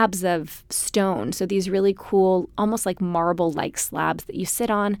slabs of stone. So these really cool, almost like marble-like slabs that you sit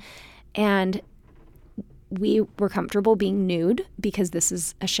on. And we were comfortable being nude because this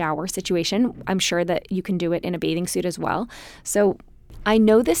is a shower situation. I'm sure that you can do it in a bathing suit as well. So I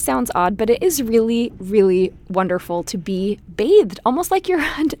know this sounds odd, but it is really, really wonderful to be bathed, almost like you're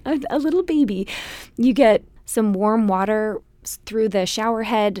a little baby. You get some warm water through the shower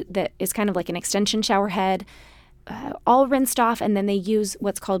head that is kind of like an extension shower head, all rinsed off, and then they use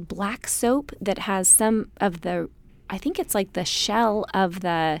what's called black soap that has some of the, I think it's like the shell of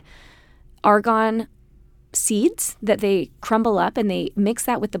the argan seeds that they crumble up, and they mix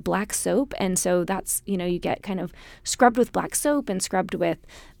that with the black soap. And so that's, you get kind of scrubbed with black soap and scrubbed with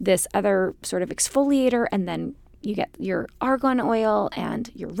this other sort of exfoliator, and then you get your argan oil and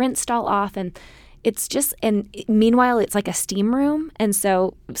you're rinsed all off. And it's just, and meanwhile, it's like a steam room. And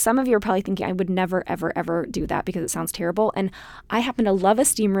so some of you are probably thinking, I would never, ever, ever do that because it sounds terrible. And I happen to love a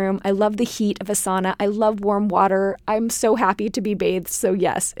steam room. I love the heat of a sauna. I love warm water. I'm so happy to be bathed. So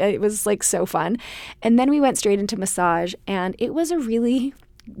yes, it was like so fun. And then we went straight into massage, and it was a really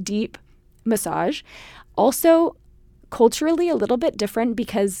deep massage. Also, culturally a little bit different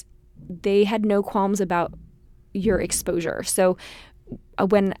because they had no qualms about your exposure. So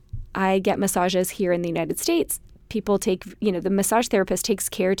when I get massages here in the United States, people take, the massage therapist takes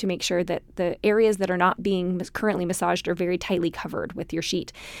care to make sure that the areas that are not being currently massaged are very tightly covered with your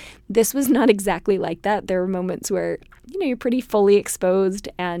sheet. This was not exactly like that. There were moments where, you're pretty fully exposed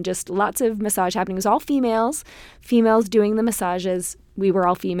and just lots of massage happening. It was all females doing the massages. We were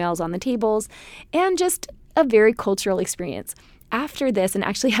all females on the tables, and just a very cultural experience. After this, and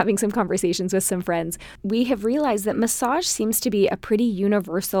actually having some conversations with some friends, we have realized that massage seems to be a pretty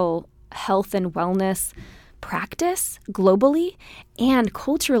universal health and wellness practice globally, and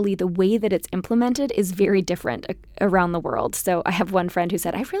culturally, the way that it's implemented is very different around the world. So I have one friend who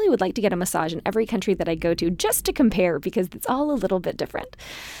said, I really would like to get a massage in every country that I go to just to compare because it's all a little bit different.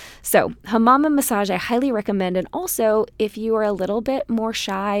 So hammam and massage, I highly recommend. And also, if you are a little bit more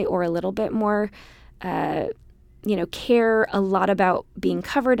shy or a little bit more care a lot about being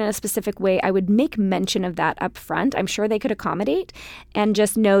covered in a specific way, I would make mention of that up front. I'm sure they could accommodate, and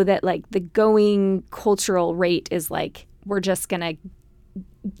just know that like the going cultural rate is like, we're just going to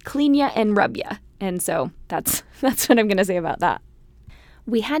clean you and rub you. And so that's what I'm going to say about that.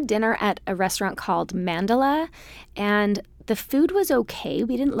 We had dinner at a restaurant called Mandala, and the food was okay.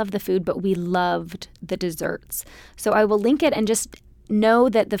 We didn't love the food, but we loved the desserts. So I will link it, and just know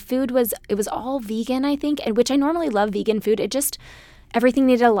that the food was all vegan, I think, and which I normally love vegan food. Everything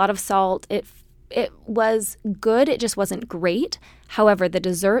needed a lot of salt. It was good. It just wasn't great. However, the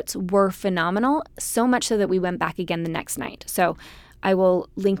desserts were phenomenal, so much so that we went back again the next night. So I will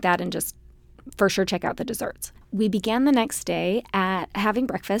link that and just for sure check out the desserts. We began the next day at having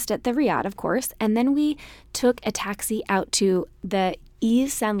breakfast at the Riad, of course, and then we took a taxi out to the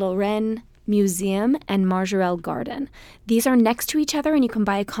Yves Saint Laurent Museum and Margerel Garden. These are next to each other, and you can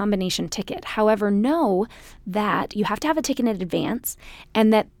buy a combination ticket. However, know that you have to have a ticket in advance,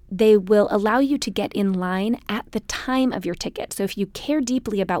 and that they will allow you to get in line at the time of your ticket. So if you care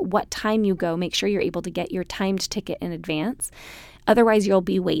deeply about what time you go, make sure you're able to get your timed ticket in advance. Otherwise, you'll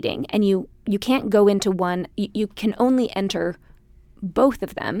be waiting, and you can't go into one. You can only enter both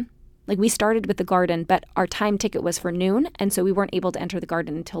of them. Like, we started with the garden, but our time ticket was for noon, and so we weren't able to enter the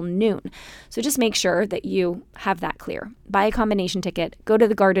garden until noon. So just make sure that you have that clear. Buy a combination ticket, go to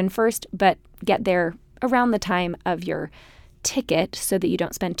the garden first, but get there around the time of your ticket so that you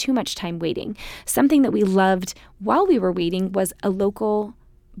don't spend too much time waiting. Something that we loved while we were waiting was a local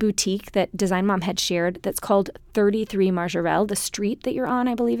boutique that Design Mom had shared that's called 33 Margerel. The street that you're on,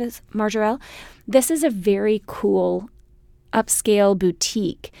 I believe, is Margerel. This is a very cool upscale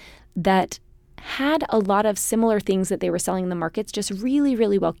boutique that had a lot of similar things that they were selling in the markets, just really,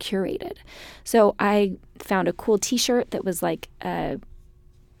 really well curated. So I found a cool t-shirt that was like a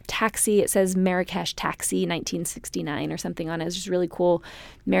taxi. It says Marrakesh Taxi 1969 or something on it. It's just a really cool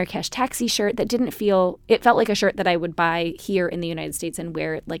Marrakesh Taxi shirt that it felt like a shirt that I would buy here in the United States and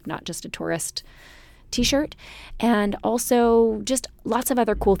wear it, like not just a tourist t-shirt. And also just lots of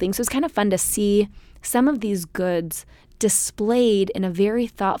other cool things. So it's kind of fun to see some of these goods displayed in a very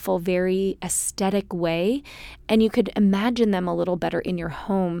thoughtful, very aesthetic way. And you could imagine them a little better in your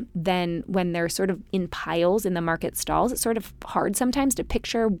home than when they're sort of in piles in the market stalls. It's sort of hard sometimes to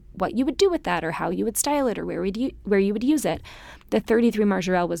picture what you would do with that or how you would style it or where you would use it. The 33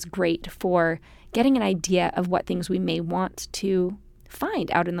 Margerel was great for getting an idea of what things we may want to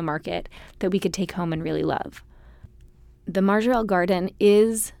find out in the market that we could take home and really love. The Marjorelle Garden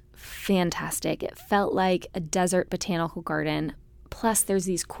is fantastic. It felt like a desert botanical garden. Plus, there's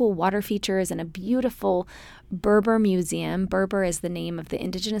these cool water features and a beautiful Berber museum. Berber is the name of the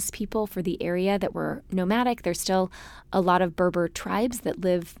indigenous people for the area that were nomadic. There's still a lot of Berber tribes that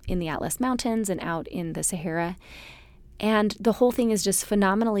live in the Atlas Mountains and out in the Sahara. And the whole thing is just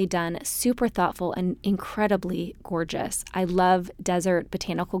phenomenally done, super thoughtful, and incredibly gorgeous. I love desert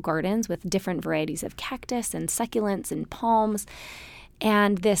botanical gardens with different varieties of cactus and succulents and palms.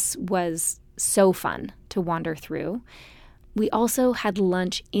 And this was so fun to wander through. We also had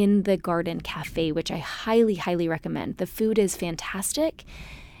lunch in the garden cafe, which I highly, highly recommend. The food is fantastic.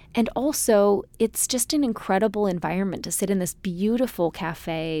 And also, it's just an incredible environment to sit in this beautiful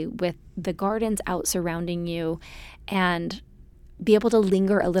cafe with the gardens out surrounding you and be able to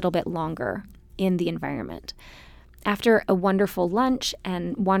linger a little bit longer in the environment. After a wonderful lunch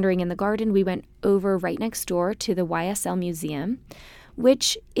and wandering in the garden, we went over right next door to the YSL Museum,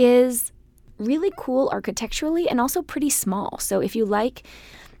 which is really cool architecturally and also pretty small. So if you like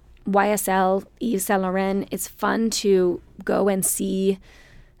YSL, Yves Saint Laurent, it's fun to go and see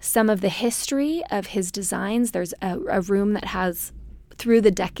some of the history of his designs. There's a room that has, through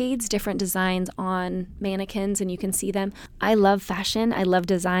the decades, different designs on mannequins, and you can see them. I love fashion. I love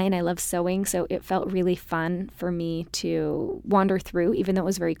design. I love sewing. So it felt really fun for me to wander through, even though it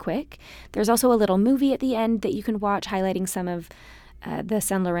was very quick. There's also a little movie at the end that you can watch highlighting some of the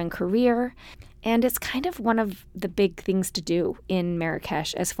Saint Laurent career. And it's kind of one of the big things to do in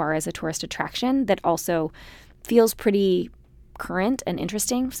Marrakesh as far as a tourist attraction that also feels pretty current and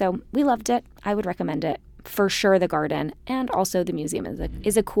interesting. So we loved it. I would recommend it. For sure, the garden and also the museum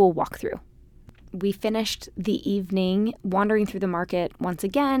is a cool walkthrough. We finished the evening wandering through the market once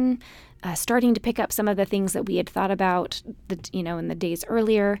again, starting to pick up some of the things that we had thought about in the days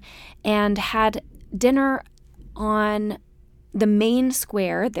earlier, and had dinner on the main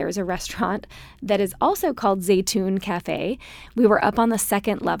square. There's a restaurant that is also called Zaytoun Cafe. We were up on the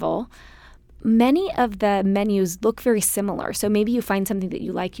second level. Many of the menus look very similar. So maybe you find something that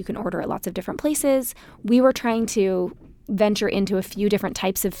you like, you can order at lots of different places. We were trying to venture into a few different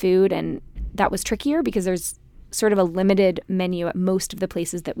types of food, and that was trickier because there's sort of a limited menu at most of the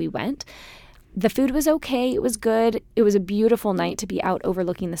places that we went. The food was okay. It was good. It was a beautiful night to be out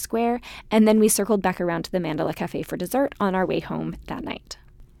overlooking the square. And then we circled back around to the Mandala Cafe for dessert on our way home that night.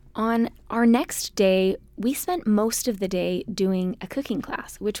 On our next day, we spent most of the day doing a cooking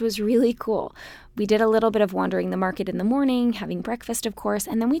class, which was really cool. We did a little bit of wandering the market in the morning, having breakfast, of course,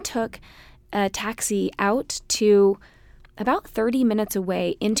 and then we took a taxi out to about 30 minutes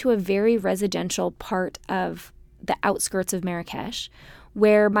away into a very residential part of the outskirts of Marrakesh,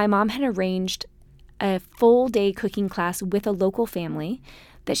 where my mom had arranged a full-day cooking class with a local family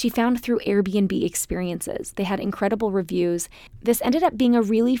that she found through Airbnb experiences. They had incredible reviews. This ended up being a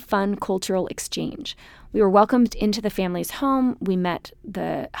really fun cultural exchange. We were welcomed into the family's home. We met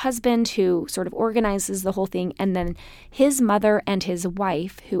the husband who sort of organizes the whole thing, and then his mother and his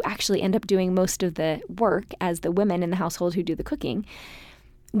wife, who actually end up doing most of the work as the women in the household who do the cooking.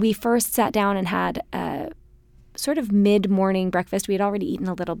 We first sat down and had a sort of mid-morning breakfast. We had already eaten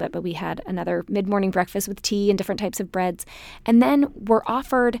a little bit, but we had another mid-morning breakfast with tea and different types of breads. And then we're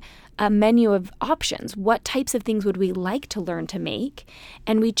offered a menu of options. What types of things would we like to learn to make?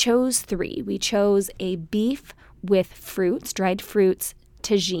 And we chose 3. We chose a beef with fruits, dried fruits,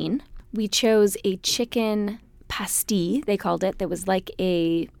 tagine. We chose a chicken pasty, they called it, that was like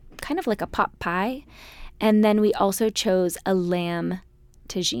a kind of like a pot pie. And then we also chose a lamb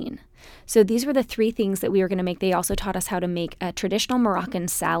tagine. So these were the 3 things that we were going to make. They also taught us how to make a traditional Moroccan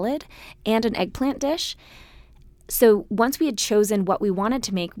salad and an eggplant dish. So once we had chosen what we wanted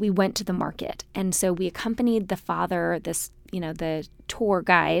to make, we went to the market. And so we accompanied the father, the tour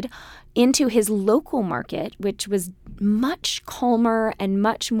guide, into his local market, which was much calmer and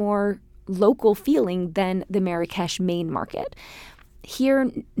much more local feeling than the Marrakesh main market. Here,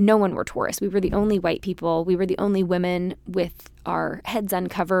 no one were tourists. We were the only white people. We were the only women with our heads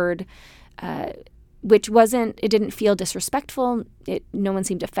uncovered, which it didn't feel disrespectful. No one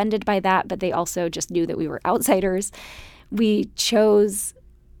seemed offended by that, but they also just knew that we were outsiders. We chose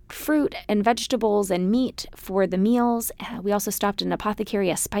fruit and vegetables and meat for the meals. We also stopped at an apothecary,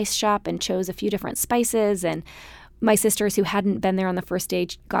 a spice shop, and chose a few different spices. And my sisters, who hadn't been there on the first day,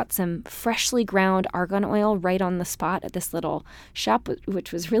 got some freshly ground argan oil right on the spot at this little shop,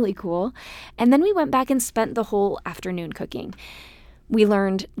 which was really cool. And then we went back and spent the whole afternoon cooking. We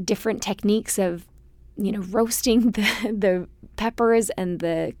learned different techniques of, roasting the peppers and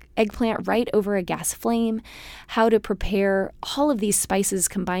the eggplant right over a gas flame, how to prepare all of these spices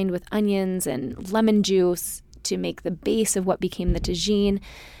combined with onions and lemon juice to make the base of what became the tagine,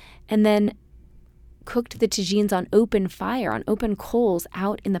 and then cooked the tagines on open fire, on open coals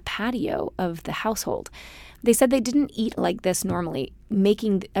out in the patio of the household. They said they didn't eat like this normally.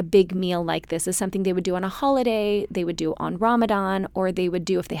 Making a big meal like this is something they would do on a holiday, they would do on Ramadan, or they would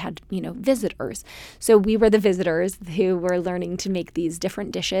do if they had, visitors. So we were the visitors who were learning to make these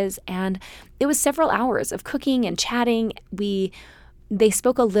different dishes. And it was several hours of cooking and chatting. They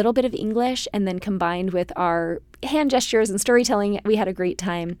spoke a little bit of English, and then combined with our hand gestures and storytelling, we had a great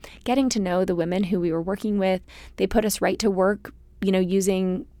time getting to know the women who we were working with. They put us right to work,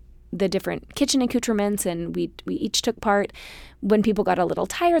 using the different kitchen accoutrements, and we each took part. When people got a little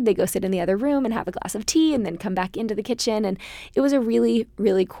tired, they go sit in the other room and have a glass of tea and then come back into the kitchen. And it was a really,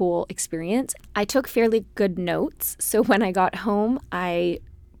 really cool experience. I took fairly good notes. So when I got home,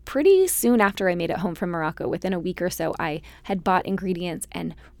 pretty soon after I made it home from Morocco, within a week or so, I had bought ingredients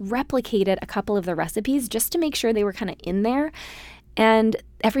and replicated a couple of the recipes just to make sure they were kind of in there. And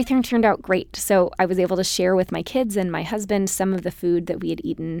everything turned out great. So I was able to share with my kids and my husband some of the food that we had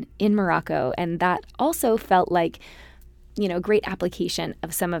eaten in Morocco. And that also felt like, great application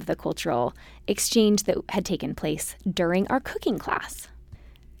of some of the cultural exchange that had taken place during our cooking class.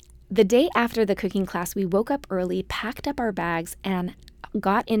 The day after the cooking class, we woke up early, packed up our bags, and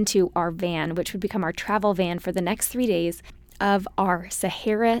got into our van, which would become our travel van for the next 3 days of our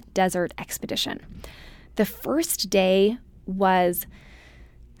Sahara Desert expedition. The first day was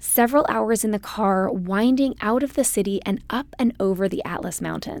several hours in the car, winding out of the city and up and over the Atlas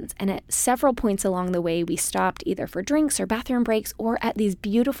Mountains. And at several points along the way, we stopped either for drinks or bathroom breaks or at these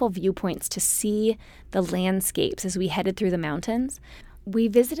beautiful viewpoints to see the landscapes as we headed through the mountains. We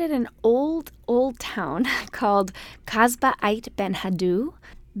visited an old town called Kasbah Ait Ben Hadou.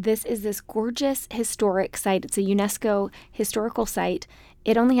 This is this gorgeous historic site. It's a UNESCO historical site.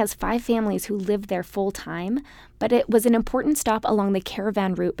 It only has 5 families who live there full time, but it was an important stop along the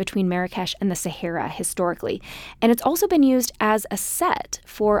caravan route between Marrakesh and the Sahara historically. And it's also been used as a set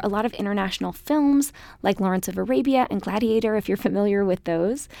for a lot of international films like Lawrence of Arabia and Gladiator, if you're familiar with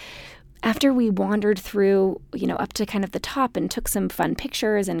those. After we wandered through, up to kind of the top and took some fun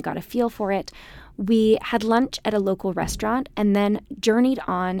pictures and got a feel for it, we had lunch at a local restaurant and then journeyed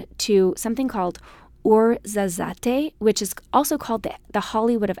on to something called Ouarzazate, which is also called the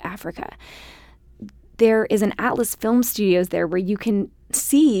Hollywood of Africa. There is an Atlas Film Studios there where you can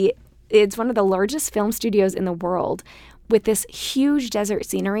see, it's one of the largest film studios in the world with this huge desert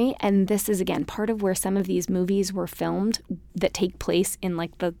scenery. And this is, again, part of where some of these movies were filmed that take place in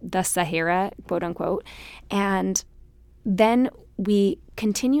like the Sahara, quote unquote. And then we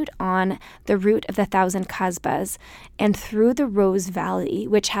continued on the route of the 1,000 Kasbahs and through the Rose Valley,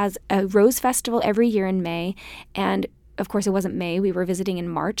 which has a rose festival every year in May. And of course, it wasn't May. We were visiting in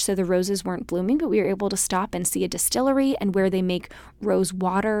March, so the roses weren't blooming, but we were able to stop and see a distillery and where they make rose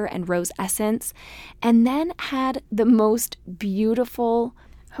water and rose essence. And then had the most beautiful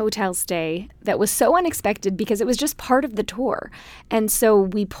hotel stay that was so unexpected because it was just part of the tour. And so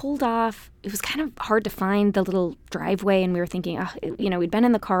we pulled off. It was kind of hard to find the little driveway, and we were thinking, we'd been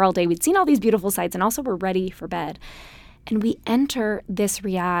in the car all day. We'd seen all these beautiful sights, and also we're ready for bed. And we enter this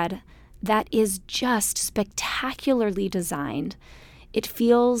riad that is just spectacularly designed. It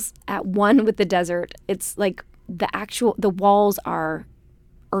feels at one with the desert. It's like the walls are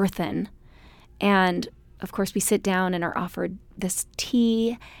earthen. And of course, we sit down and are offered this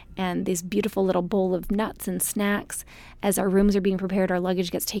tea and this beautiful little bowl of nuts and snacks. As our rooms are being prepared, our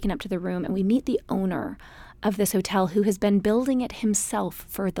luggage gets taken up to the room, and we meet the owner of this hotel who has been building it himself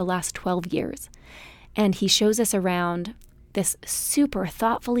for the last 12 years. And he shows us around this super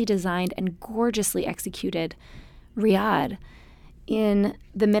thoughtfully designed and gorgeously executed riad in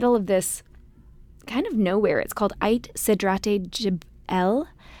the middle of this kind of nowhere. It's called Ait Sidrate Jebel.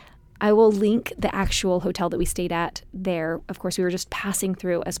 I will link the actual hotel that we stayed at there. Of course, we were just passing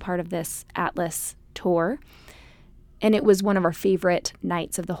through as part of this Atlas tour. And it was one of our favorite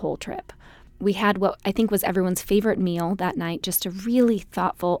nights of the whole trip. We had what I think was everyone's favorite meal that night, just a really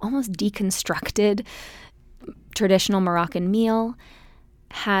thoughtful, almost deconstructed traditional Moroccan meal.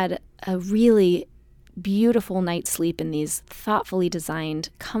 Had a really beautiful night's sleep in these thoughtfully designed,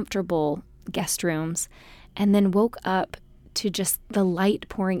 comfortable guest rooms, and then woke up to just the light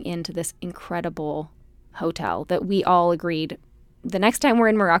pouring into this incredible hotel that we all agreed the next time we're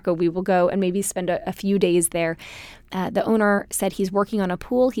in Morocco, we will go and maybe spend a few days there. The owner said he's working on a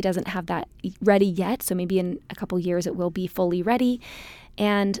pool. He doesn't have that ready yet, so maybe in a couple years it will be fully ready.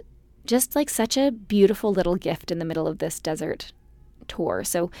 And just like such a beautiful little gift in the middle of this desert tour.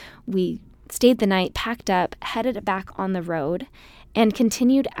 So we stayed the night, packed up, headed back on the road, and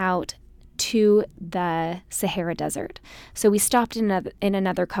continued out to the Sahara Desert. So we stopped in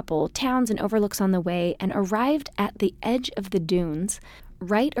another couple towns and overlooks on the way and arrived at the edge of the dunes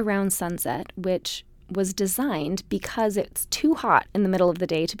right around sunset, which was designed because it's too hot in the middle of the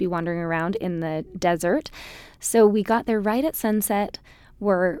day to be wandering around in the desert. So we got there right at sunset,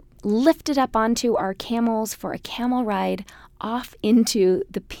 were lifted up onto our camels for a camel ride off into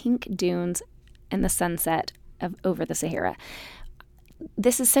the pink dunes and the sunset over the Sahara.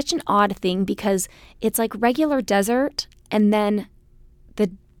 This is such an odd thing because it's like regular desert, and then the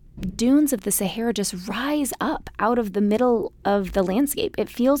dunes of the Sahara just rise up out of the middle of the landscape. It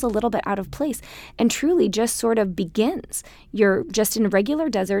feels a little bit out of place and truly just sort of begins. You're just in regular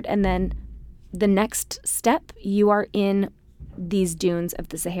desert, and then the next step, you are in these dunes of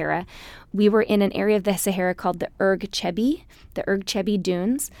the Sahara. We were in an area of the Sahara called the Erg Chebi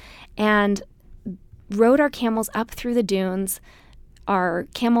Dunes, and rode our camels up through the dunes. Our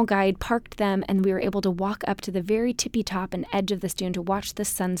camel guide parked them, and we were able to walk up to the very tippy top and edge of this dune to watch the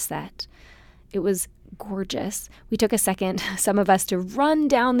sunset. It was gorgeous. We took a second, some of us, to run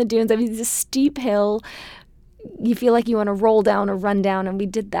down the dunes. I mean, it's a steep hill. You feel like you want to roll down or run down, and we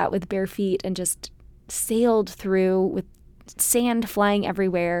did that with bare feet and just sailed through with sand flying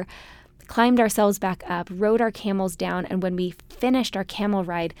everywhere, climbed ourselves back up, rode our camels down, and when we finished our camel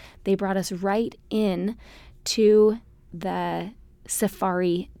ride, they brought us right in to the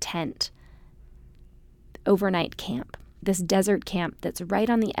safari tent overnight camp, this desert camp that's right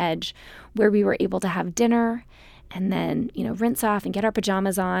on the edge, where we were able to have dinner and then, rinse off and get our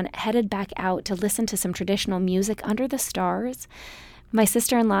pajamas on, headed back out to listen to some traditional music under the stars. My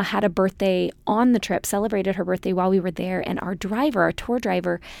sister-in-law had a birthday on the trip, celebrated her birthday while we were there, and our tour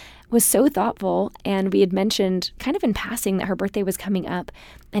driver, was so thoughtful, and we had mentioned kind of in passing that her birthday was coming up,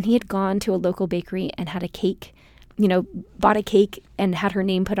 and he had gone to a local bakery and had a cake, bought a cake and had her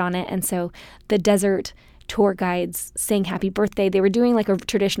name put on it. And so the desert tour guides sang happy birthday. They were doing like a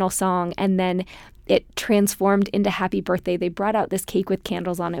traditional song, and then it transformed into happy birthday. They brought out this cake with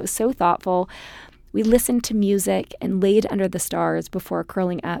candles on it. It was so thoughtful. We listened to music and laid under the stars before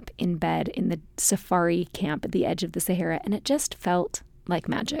curling up in bed in the safari camp at the edge of the Sahara, and it just felt like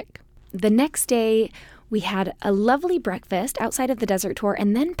magic. The next day, we had a lovely breakfast outside of the desert tour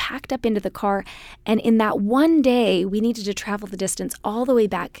and then packed up into the car. And in that one day, we needed to travel the distance all the way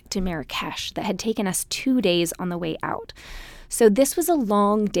back to Marrakesh that had taken us 2 days on the way out. So this was a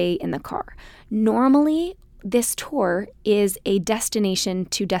long day in the car. Normally, this tour is a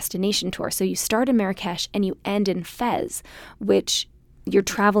destination-to-destination tour. So you start in Marrakesh and you end in Fez, which you're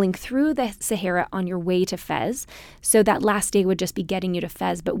traveling through the Sahara on your way to Fez. So that last day would just be getting you to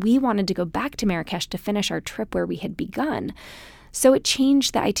Fez. But we wanted to go back to Marrakesh to finish our trip where we had begun. So it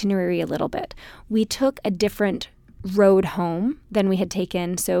changed the itinerary a little bit. We took a different road home than we had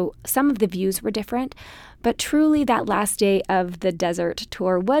taken. So some of the views were different. But truly that last day of the desert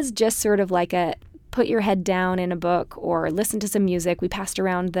tour was just sort of like a put your head down in a book or listen to some music. We passed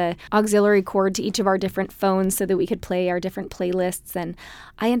around the auxiliary cord to each of our different phones so that we could play our different playlists. And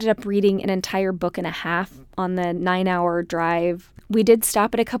I ended up reading an entire book and a half on the 9-hour drive. We did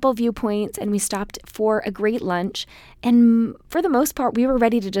stop at a couple viewpoints, and we stopped for a great lunch. And for the most part, we were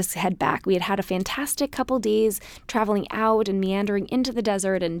ready to just head back. We had had a fantastic couple days traveling out and meandering into the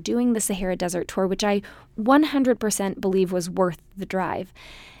desert and doing the Sahara Desert Tour, which I 100% believe was worth the drive.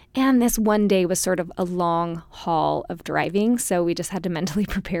 And this one day was sort of a long haul of driving, so we just had to mentally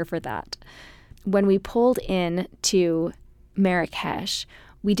prepare for that. When we pulled in to Marrakesh,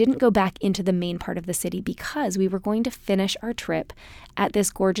 we didn't go back into the main part of the city because we were going to finish our trip at this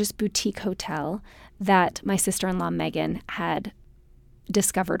gorgeous boutique hotel that my sister-in-law Megan had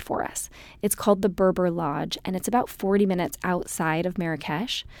discovered for us. It's called the Berber Lodge, and it's about 40 minutes outside of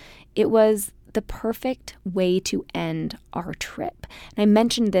Marrakesh. It was the perfect way to end our trip. And I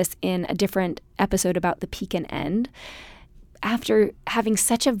mentioned this in a different episode about the peak and end. After having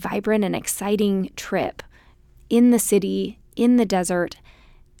such a vibrant and exciting trip in the city, in the desert,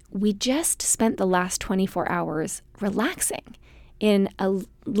 we just spent the last 24 hours relaxing in a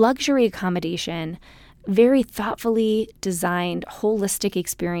luxury accommodation, very thoughtfully designed, holistic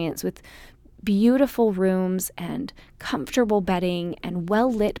experience with beautiful rooms and comfortable bedding and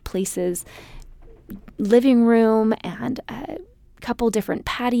well-lit places, living room and a couple different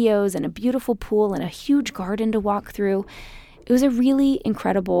patios and a beautiful pool and a huge garden to walk through. It was a really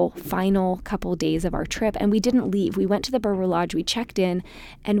incredible final couple days of our trip, and we didn't leave. We went to the Berber Lodge, we checked in,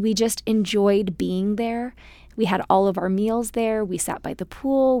 and we just enjoyed being there We had all of our meals there. We sat by the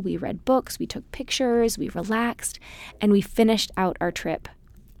pool. We read books. We took pictures. We relaxed. And we finished out our trip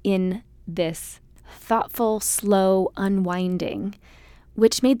in this thoughtful, slow unwinding,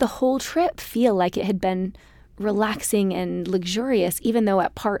 which made the whole trip feel like it had been relaxing and luxurious, even though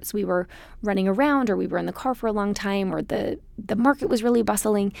at parts we were running around or we were in the car for a long time or the market was really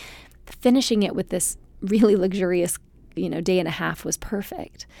bustling. Finishing it with this really luxurious, day and a half was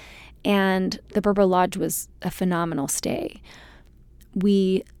perfect. And the Berber Lodge was a phenomenal stay.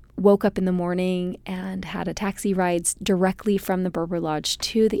 We woke up in the morning and had a taxi ride directly from the Berber Lodge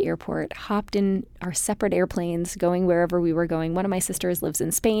to the airport, hopped in our separate airplanes going wherever we were going. One of my sisters lives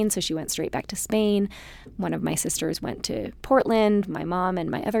in Spain, so she went straight back to Spain. One of my sisters went to Portland. My mom and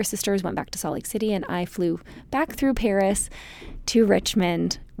my other sisters went back to Salt Lake City, and I flew back through Paris to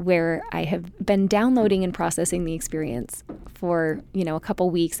Richmond, where I have been downloading and processing the experience for, a couple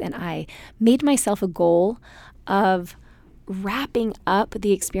weeks. And I made myself a goal of wrapping up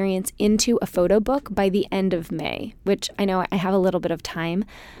the experience into a photo book by the end of May, which I know I have a little bit of time.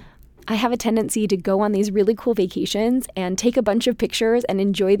 I have a tendency to go on these really cool vacations and take a bunch of pictures and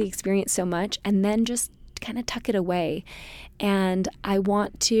enjoy the experience so much and then just kind of tuck it away. And I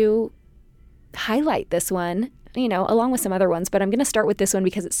want to highlight this one, along with some other ones, but I'm going to start with this one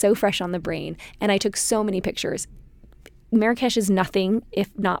because it's so fresh on the brain and I took so many pictures. Marrakesh is nothing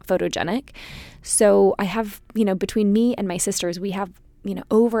if not photogenic. So I have, between me and my sisters, we have,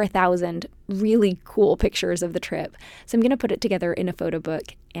 over 1,000 really cool pictures of the trip. So I'm going to put it together in a photo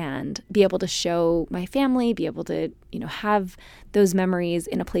book and be able to show my family, be able to, have those memories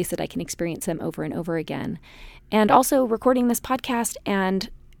in a place that I can experience them over and over again. And also recording this podcast and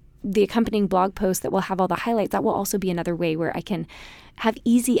the accompanying blog post that will have all the highlights, that will also be another way where I can have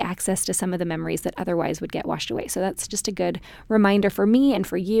easy access to some of the memories that otherwise would get washed away. So that's just a good reminder for me and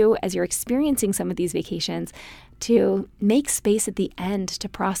for you as you're experiencing some of these vacations to make space at the end to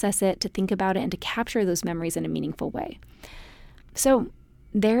process it, to think about it, and to capture those memories in a meaningful way. So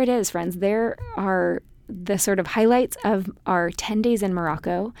there it is, friends. There are the sort of highlights of our 10 days in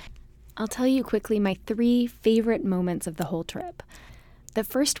Morocco. I'll tell you quickly my 3 favorite moments of the whole trip. The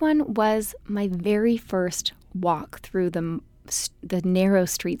first one was my very first walk through the narrow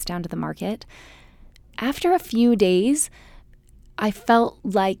streets down to the market. After a few days, I felt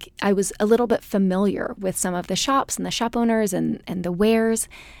like I was a little bit familiar with some of the shops and the shop owners and the wares.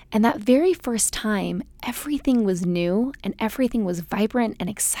 And that very first time, everything was new and everything was vibrant and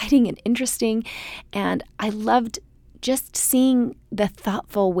exciting and interesting. And I loved just seeing the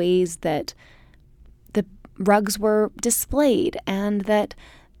thoughtful ways that the rugs were displayed and that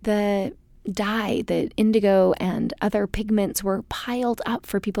the dye, the indigo and other pigments were piled up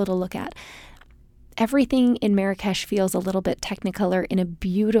for people to look at. Everything in Marrakesh feels a little bit Technicolor in a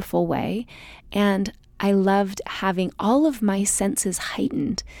beautiful way, and I loved having all of my senses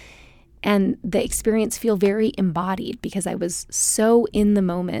heightened and the experience feel very embodied because I was so in the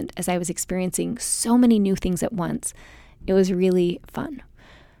moment as I was experiencing so many new things at once. It was really fun.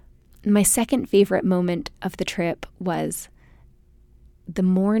 My second favorite moment of the trip was the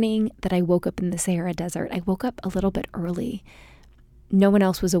morning that I woke up in the Sahara Desert. I woke up a little bit early. No one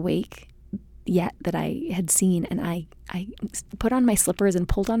else was awake yet that I had seen, and I put on my slippers and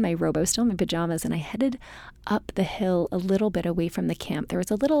pulled on my robe, still in my pajamas, and I headed up the hill a little bit away from the camp. There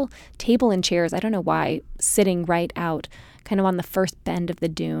was a little table and chairs, I don't know why, sitting right out kind of on the first bend of the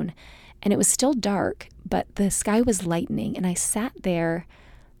dune, and it was still dark, but the sky was lightening, and I sat there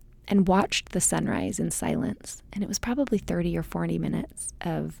and watched the sunrise in silence. And it was probably 30 or 40 minutes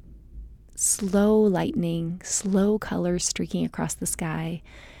of slow lightning, slow colors streaking across the sky.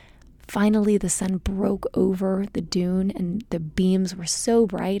 Finally, the sun broke over the dune and the beams were so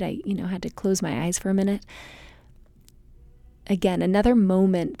bright, I, had to close my eyes for a minute. Again, another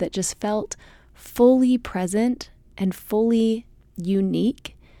moment that just felt fully present and fully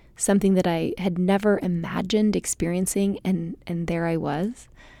unique, something that I had never imagined experiencing, and there I was.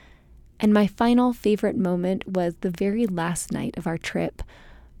 And my final favorite moment was the very last night of our trip,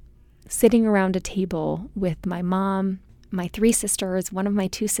 sitting around a table with my mom, my 3 sisters, one of my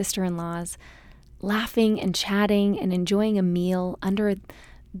 2 sister-in-laws, laughing and chatting and enjoying a meal under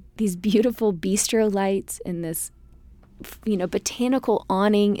these beautiful bistro lights in this, botanical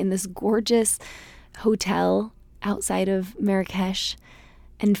awning in this gorgeous hotel outside of Marrakesh,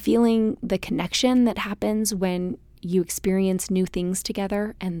 and feeling the connection that happens when you experience new things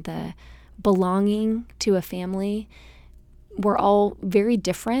together and the belonging to a family. We're all very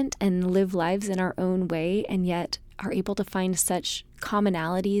different and live lives in our own way, and yet are able to find such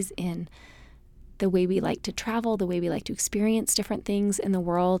commonalities in the way we like to travel, the way we like to experience different things in the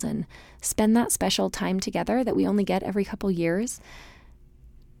world and spend that special time together that we only get every couple years.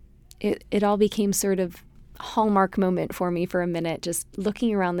 It all became sort of a hallmark moment for me for a minute, just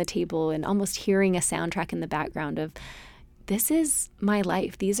looking around the table and almost hearing a soundtrack in the background of, this is my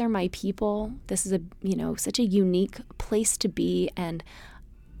life. These are my people. This is such a unique place to be, and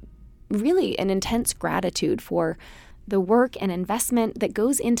really an intense gratitude for the work and investment that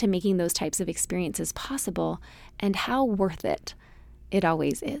goes into making those types of experiences possible, and how worth it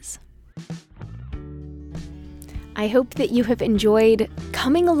always is. I hope that you have enjoyed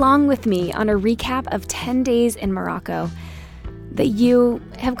coming along with me on a recap of 10 days in Morocco, that you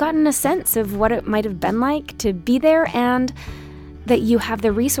have gotten a sense of what it might have been like to be there, and that you have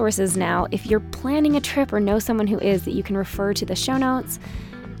the resources now, if you're planning a trip or know someone who is, that you can refer to the show notes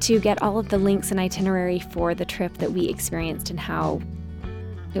to get all of the links and itinerary for the trip that we experienced and how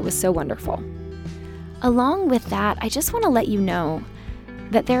it was so wonderful. Along with that, I just want to let you know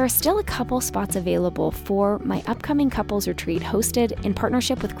that there are still a couple spots available for my upcoming couples retreat hosted in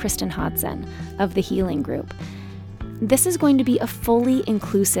partnership with Kristen Hodson of the Healing Group. This is going to be a fully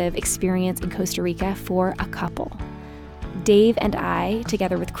inclusive experience in Costa Rica for a couple. Dave and I,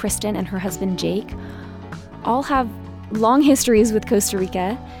 together with Kristen and her husband Jake, all have long histories with Costa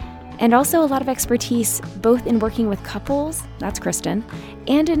Rica, and also a lot of expertise both in working with couples, that's Kristen,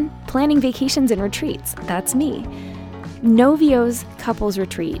 and in planning vacations and retreats, that's me. Novio's Couples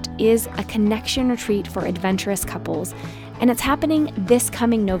Retreat is a connection retreat for adventurous couples, and it's happening this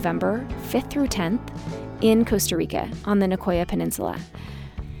coming November 5th through 10th in Costa Rica on the Nicoya Peninsula.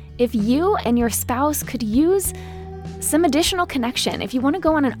 If you and your spouse could use some additional connection, if you want to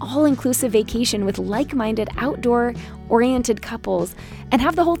go on an all-inclusive vacation with like-minded, outdoor-oriented couples and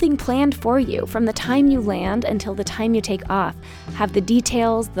have the whole thing planned for you from the time you land until the time you take off, have the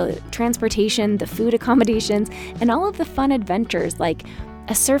details, the transportation, the food accommodations, and all of the fun adventures like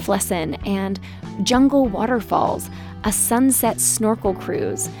a surf lesson and jungle waterfalls, a sunset snorkel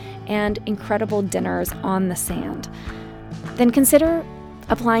cruise, and incredible dinners on the sand, then consider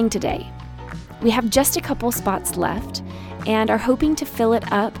applying today. We have just a couple spots left and are hoping to fill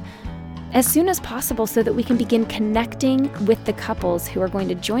it up as soon as possible so that we can begin connecting with the couples who are going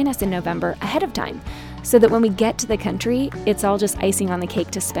to join us in November ahead of time, so that when we get to the country, it's all just icing on the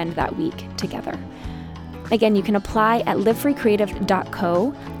cake to spend that week together. Again, you can apply at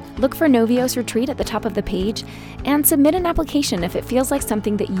livefreecreative.co, look for Novio's Retreat at the top of the page, and submit an application if it feels like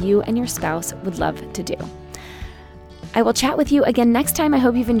something that you and your spouse would love to do. I will chat with you again next time. I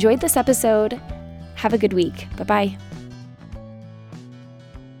hope you've enjoyed this episode. Have a good week. Bye-bye.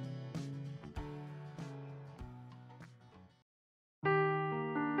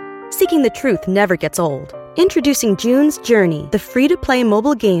 Seeking the truth never gets old. Introducing June's Journey, the free-to-play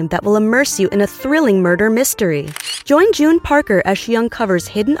mobile game that will immerse you in a thrilling murder mystery. Join June Parker as she uncovers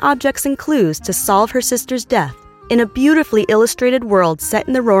hidden objects and clues to solve her sister's death in a beautifully illustrated world set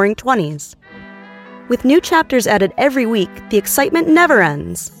in the Roaring '20s. With new chapters added every week, the excitement never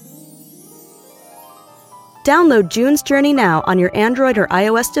ends. Download June's Journey now on your Android or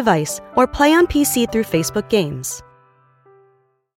iOS device, or play on PC through Facebook Games.